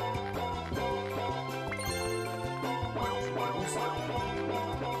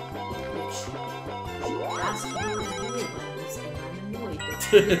 Which she asked for really buttons, and I'm annoyed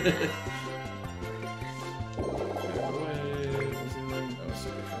with it.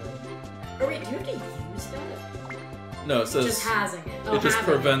 Oh wait, do you have to use that? No, it says Just hasn't it. Oh, it just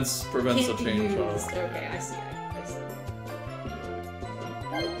having prevents Can't a be change used. off. Okay, I see. I see.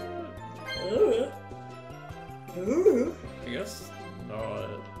 I guess not.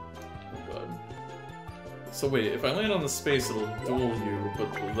 But so wait, if I land on the space, it'll duel you. But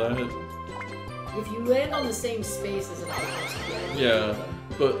will that? If you land on the same space as an object, Yeah,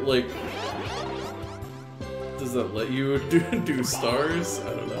 but like, does that let you do stars? I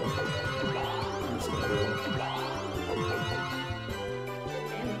don't know. I'm just gonna go.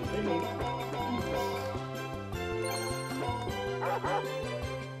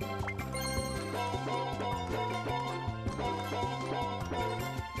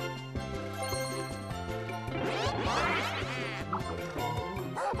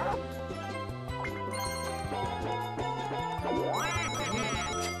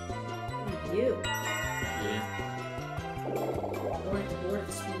 You. Yeah. Or at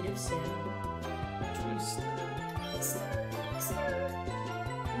the speed of sound.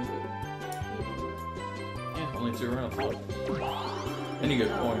 Yeah, only 2 rounds left. And you get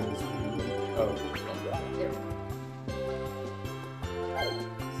coins. Oh. There.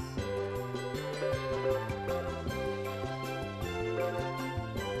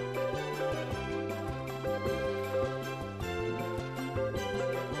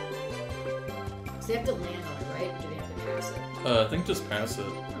 they have to land on it, right? Or do they have to pass it? I think just pass it.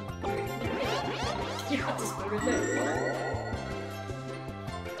 Yeah, just put it there.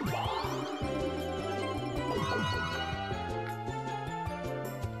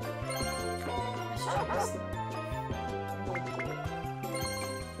 Let's try this.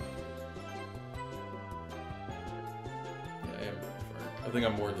 Yeah, I am pretty far. I think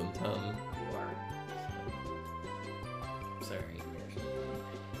I'm more than 10. You are. Sorry.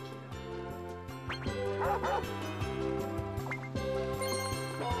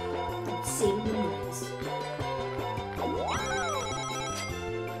 Save the noise.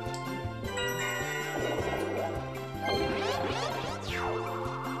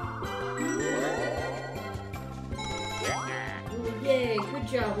 Oh, yay, good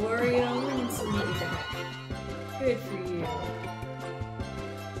job, Wario. I'm winning some money back. Good for you.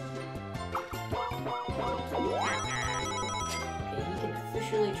 Okay, he can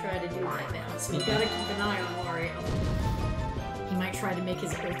officially try to do that now, so we gotta keep an eye on Wario. He might try to make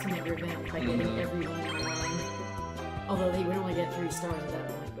his ultimate revenge by getting everyone in the line. Although he would only get 3 stars at that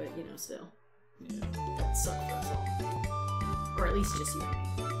point, but you know, still. Yeah. That sucked for us all. Or at least just you and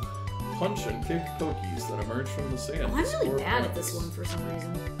me. Punch and kick Pokies that emerge from the sand. Oh, I'm Score really bad at points. this one for some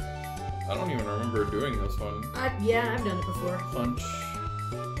reason. I don't even remember doing this one. Yeah, I've done it before. Punch.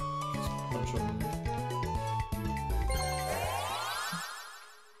 Just punch them.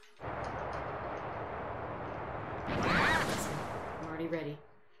 I'm already ready.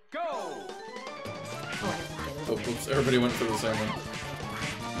 Go! Oh, I have to get Oh, over oops, everybody went for the same one.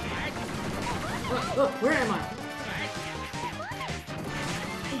 Oh, where am I?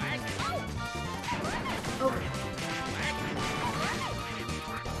 Oh.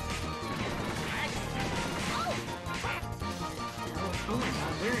 Oh my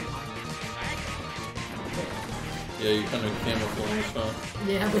god, where am I? Yeah, you kind of camouflage, huh?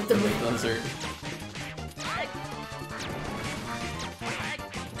 Yeah, with the In the ring. desert.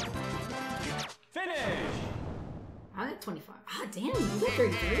 Finish! I got 25. Ah, damn, you got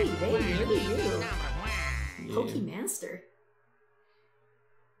 33. Baby, look at you. Yeah. Pokemaster.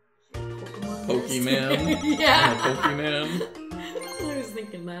 Pokemon Pokemon? Master. Yeah, Yeah. Pokemon. I was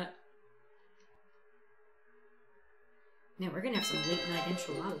thinking that. Man, we're gonna have some late night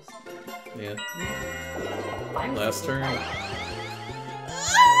enchiladas. Yeah. Fine with Last it. turn.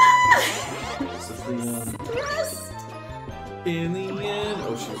 This is the end. Stressed. In the end.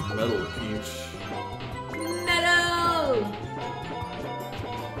 Oh, she's Metal Peach. Meadow!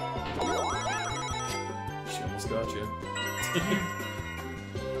 She almost got you.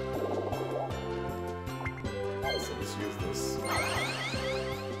 So let's use this.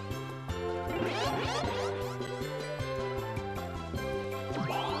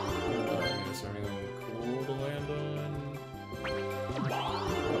 Is there anything cool to land on?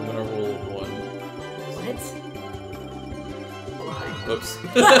 I'm gonna roll 1. What? Oops.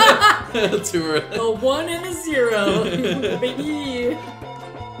 2 are... A 1 and a 0. Baby. Maybe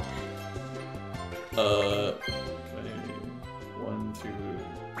 1, 2, 3.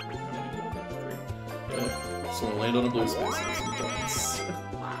 How many? 3. Yeah. So we'll land on a blue space and some points.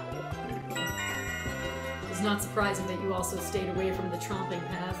 Wow. There you go. It's not surprising that you also stayed away from the tromping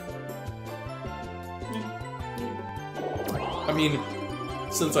path. I mean,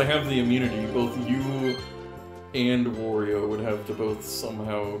 since I have the immunity, both you and Wario would have to both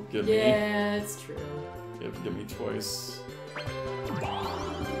somehow get me. Yeah, it's true. You have to get me twice.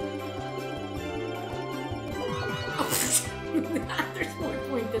 There's more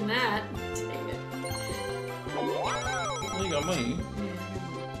point than that. Dang it. Well, you got money.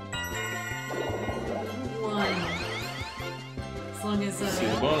 1. As long as, See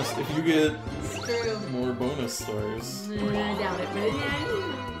the bonus. If you get it's true. more bonus stars. I doubt it, but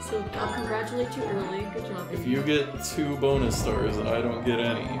yeah. So I'll congratulate you early. Good job. If baby. you get 2 bonus stars, I don't get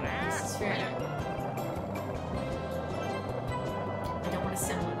any. This is fair. I don't want to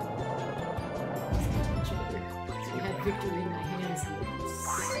sound like I have victory in my hands.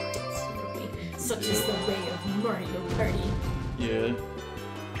 Such is the way of Mario Party. Yeah.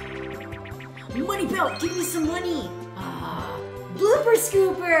 Money belt, give me some money. Ah, blooper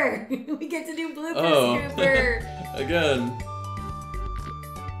scooper. We get to do blooper scooper. Again.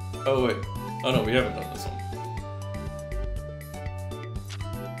 Oh wait. Oh no, we haven't done this one.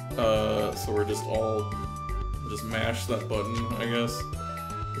 So we're just mash that button, I guess.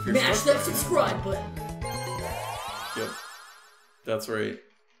 If you're Mash stuck that there. subscribe button. Yep. That's right.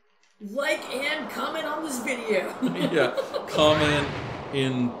 Like and comment on this video. Yeah. Comment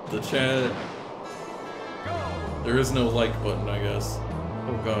in the chat. There is no like button, I guess.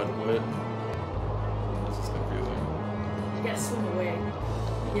 Oh god, what? This is confusing. You gotta swim away.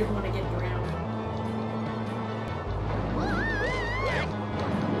 You don't want to get drowned.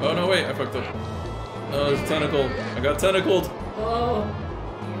 Oh no, wait, I fucked up. Oh, there's a tentacle. I got tentacled. Oh,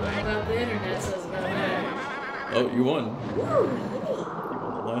 you know about the internet says about that. Oh, you won. Woo! You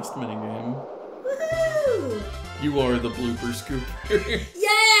won the last minigame. Woohoo! You are the blooper scooper.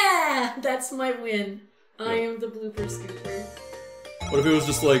 Yeah! That's my win. I am the blooper scooper. What if it was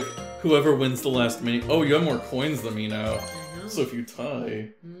just like, whoever wins the last mini... Oh, you have more coins than me now. I know. So if you tie,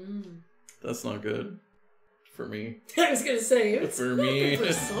 Mm. that's not good. For me. I was gonna say, it's For not me. good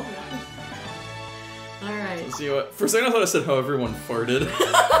for someone. Alright. Let's see what... For a second I thought I said how everyone farted.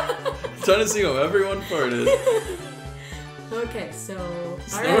 Trying to see how everyone farted. Okay, so...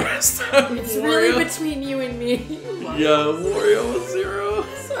 Alright. It's really between you and me. Yeah, Wario was 0.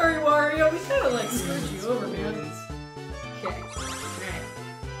 Sorry, Wario. We kind of like screwed you over, man. Okay. Alright.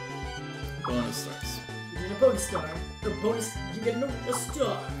 Bonus stars. You get a bonus star. Or bonus... You get a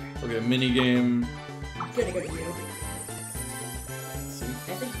star. Okay, minigame. Gonna go to you. Let's see.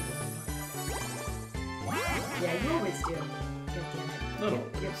 I think you do. Yeah, you always do. God damn it. Not You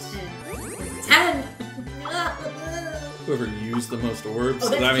always. have 10! 10! Whoever used the most orbs. Oh,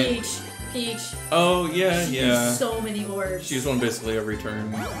 that's I mean, Peach. Peach. oh, yeah, She yeah. used so many orbs. She used one basically every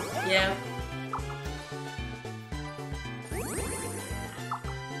turn. Yeah.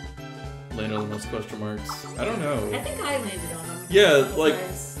 Landed on the most question marks. I don't know. I think I landed on them. Yeah, a couple like-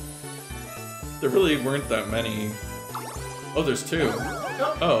 times. There really weren't that many. Oh, there's 2.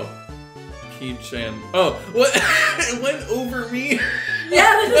 Oh. Oh. Peach and... Oh, what? It went over me? Yeah,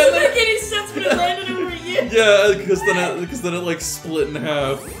 that doesn't make any sense when it landed over you. Yeah, because then it like split in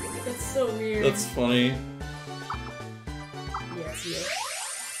half. That's so weird. That's funny. Yeah, it's you.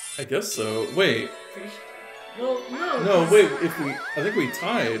 I guess so. Wait. Pretty sure. Well, no. No, wait, if we... I think we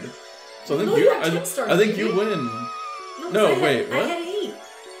tied. So I think No, you... you have 10 stars, I think baby. you win. No, No, wait, I what? had 8.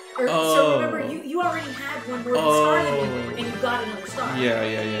 Or, Oh. So remember, you already had one more star than me, and you got another star. Yeah,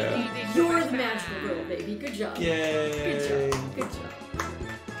 yeah, yeah. You're the magical girl, baby. Good job. Yay. Good job. Good job.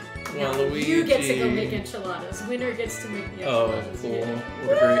 Now, Waluigi. you get to go make enchiladas. Winner gets to make the Oh, enchiladas. cool. Yeah.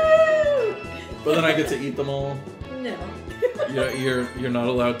 What a great... Woo! But then I get to eat them all. No. Yeah, you're not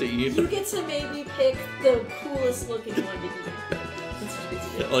allowed to eat. You get to maybe pick the coolest looking one to eat. That's what you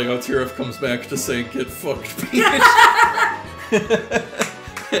get to do. Like, Altiref comes back to say, "Get fucked, Peach."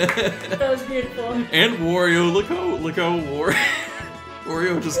 That was beautiful. And Wario, look how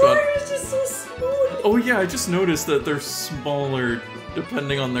Wario just got. Wario's just so smooth. Oh yeah, I just noticed that they're smaller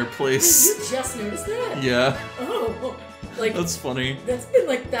depending on their You place. just noticed that? Yeah, Oh, like that's funny. that's been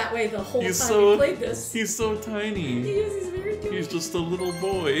like that way the whole He's time so we played this. he's so tiny. He is. He's very cute. He's just a little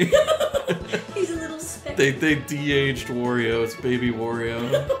boy. He's a little speck. They de-aged Wario. It's baby Wario.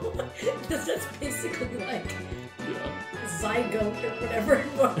 That's basically like Yeah. zygote or whatever.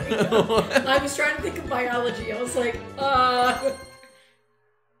 I was trying to think of biology. I was like,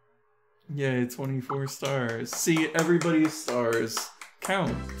 Yay, 24 stars. See, everybody's stars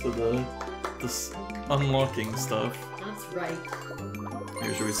count to the unlocking stuff. That's right.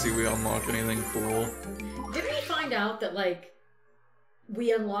 Here, should we see if we unlock anything cool? Did we find out that like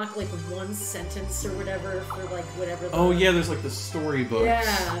we unlock like one sentence or whatever for like whatever? The... Oh yeah, there's like the storybooks.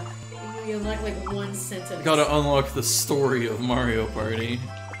 Yeah. We unlock like one sentence. Gotta unlock the story of Mario Party.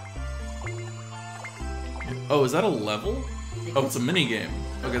 Oh, is that a level? Oh, it's a minigame.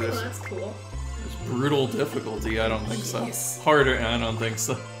 Okay, Oh, there's that's cool. brutal difficulty. I don't think so. Jeez. Harder. I don't think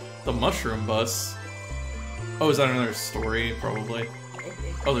so. The mushroom bus. Oh, is that another story? Probably.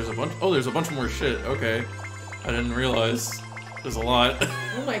 Oh, there's a bunch. Oh, there's a bunch more shit. Okay, I didn't realize. There's a lot.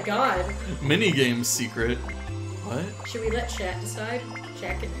 Oh my god. Minigame secret. What? Should we let chat decide?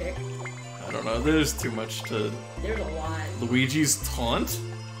 Chat can pick. I don't know. There's too much to. There's a lot. Luigi's taunt.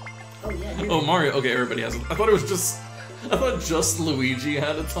 Oh yeah. You... Oh, Mario. Okay, everybody has it. I thought it was just. I thought just Luigi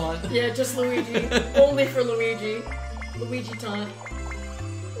had a taunt. Yeah, just Luigi. Only for Luigi. Luigi taunt.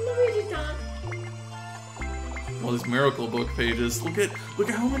 Luigi taunt. All these Miracle Book pages. Look at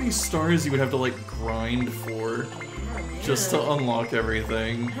how many stars you would have to like grind for Yeah, man. just to unlock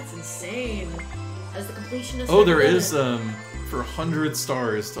everything. That's insane. As the completionist. Oh, there recommended. is for 100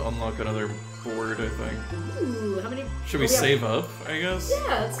 stars to unlock another board. I think. Ooh, how many? Should we Oh, yeah. save up? I guess.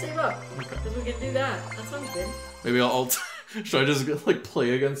 Yeah, let's save up. Okay. Because we can do that. That sounds good. Maybe I'll. Should I just like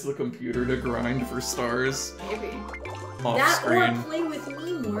play against the computer to grind for stars Maybe. off That screen? or play with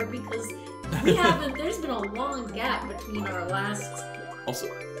me more because we haven't. There's been a long gap between our last Also,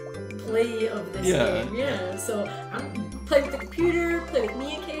 play of this Yeah. game. Yeah. So I'm play with the computer, play with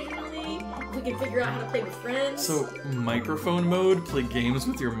me occasionally. If we can figure out how to play with friends. so microphone mode, play games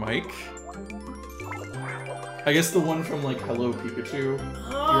with your mic. I guess the one from like Hello Pikachu.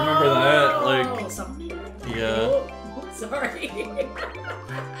 Oh, remember that? Like, something. yeah. Cool. Sorry.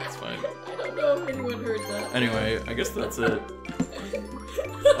 It's fine. I don't know if anyone heard that. Anyway, I guess that's it.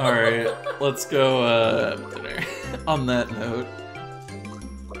 Alright, let's go have dinner. On that note.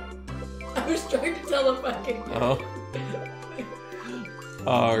 I was trying to tell if I could. Oh.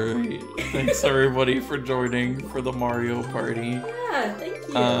 Alright. Thanks everybody for joining for the Mario Party. Yeah, thank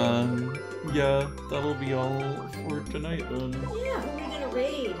you. Yeah, that'll be all for tonight then. Yeah, who are we gonna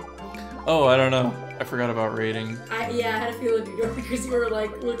raid? Oh, I don't know. I forgot about rating. I had a feeling you were because you were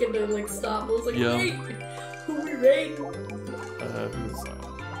like looking to like stop. I was like, Yeah. wait, who are we raiding? Who's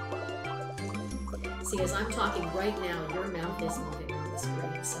See, as I'm talking right now, your mouth is moving on the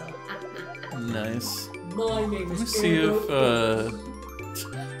screen, so. nice. My name Let is me see Ergo. if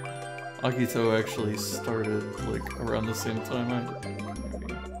Akito actually started like around the same time I did.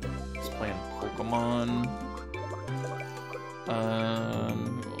 Maybe. He's playing Pokemon. Who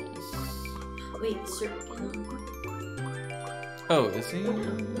else? Wait, Sir. Oh, is he? No, I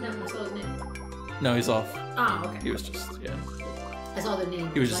saw his name. No, he's off. Ah, okay. He was just, yeah. I saw the name.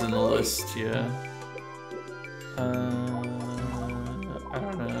 He was just like, in the oh, wait. list, yeah. I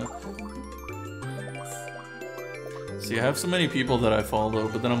don't know. See, I have so many people that I follow,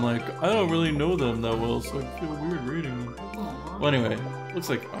 but then I'm like, I don't really know them that well, so I feel weird reading them. Aw. Well, anyway, looks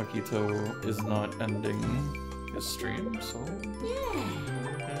like Akito is not ending his stream, so... Yeah,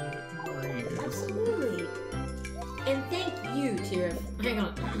 Read. absolutely. And thank you, Tira. Hang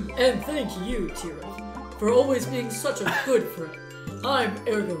on. And thank you, Tira, for always being such a good friend. I'm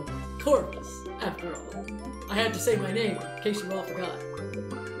Ergo Corpus, after all. I had to say my name, in case you all forgot.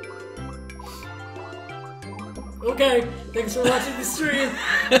 Okay, thanks for watching the stream.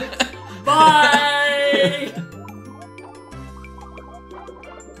 Bye!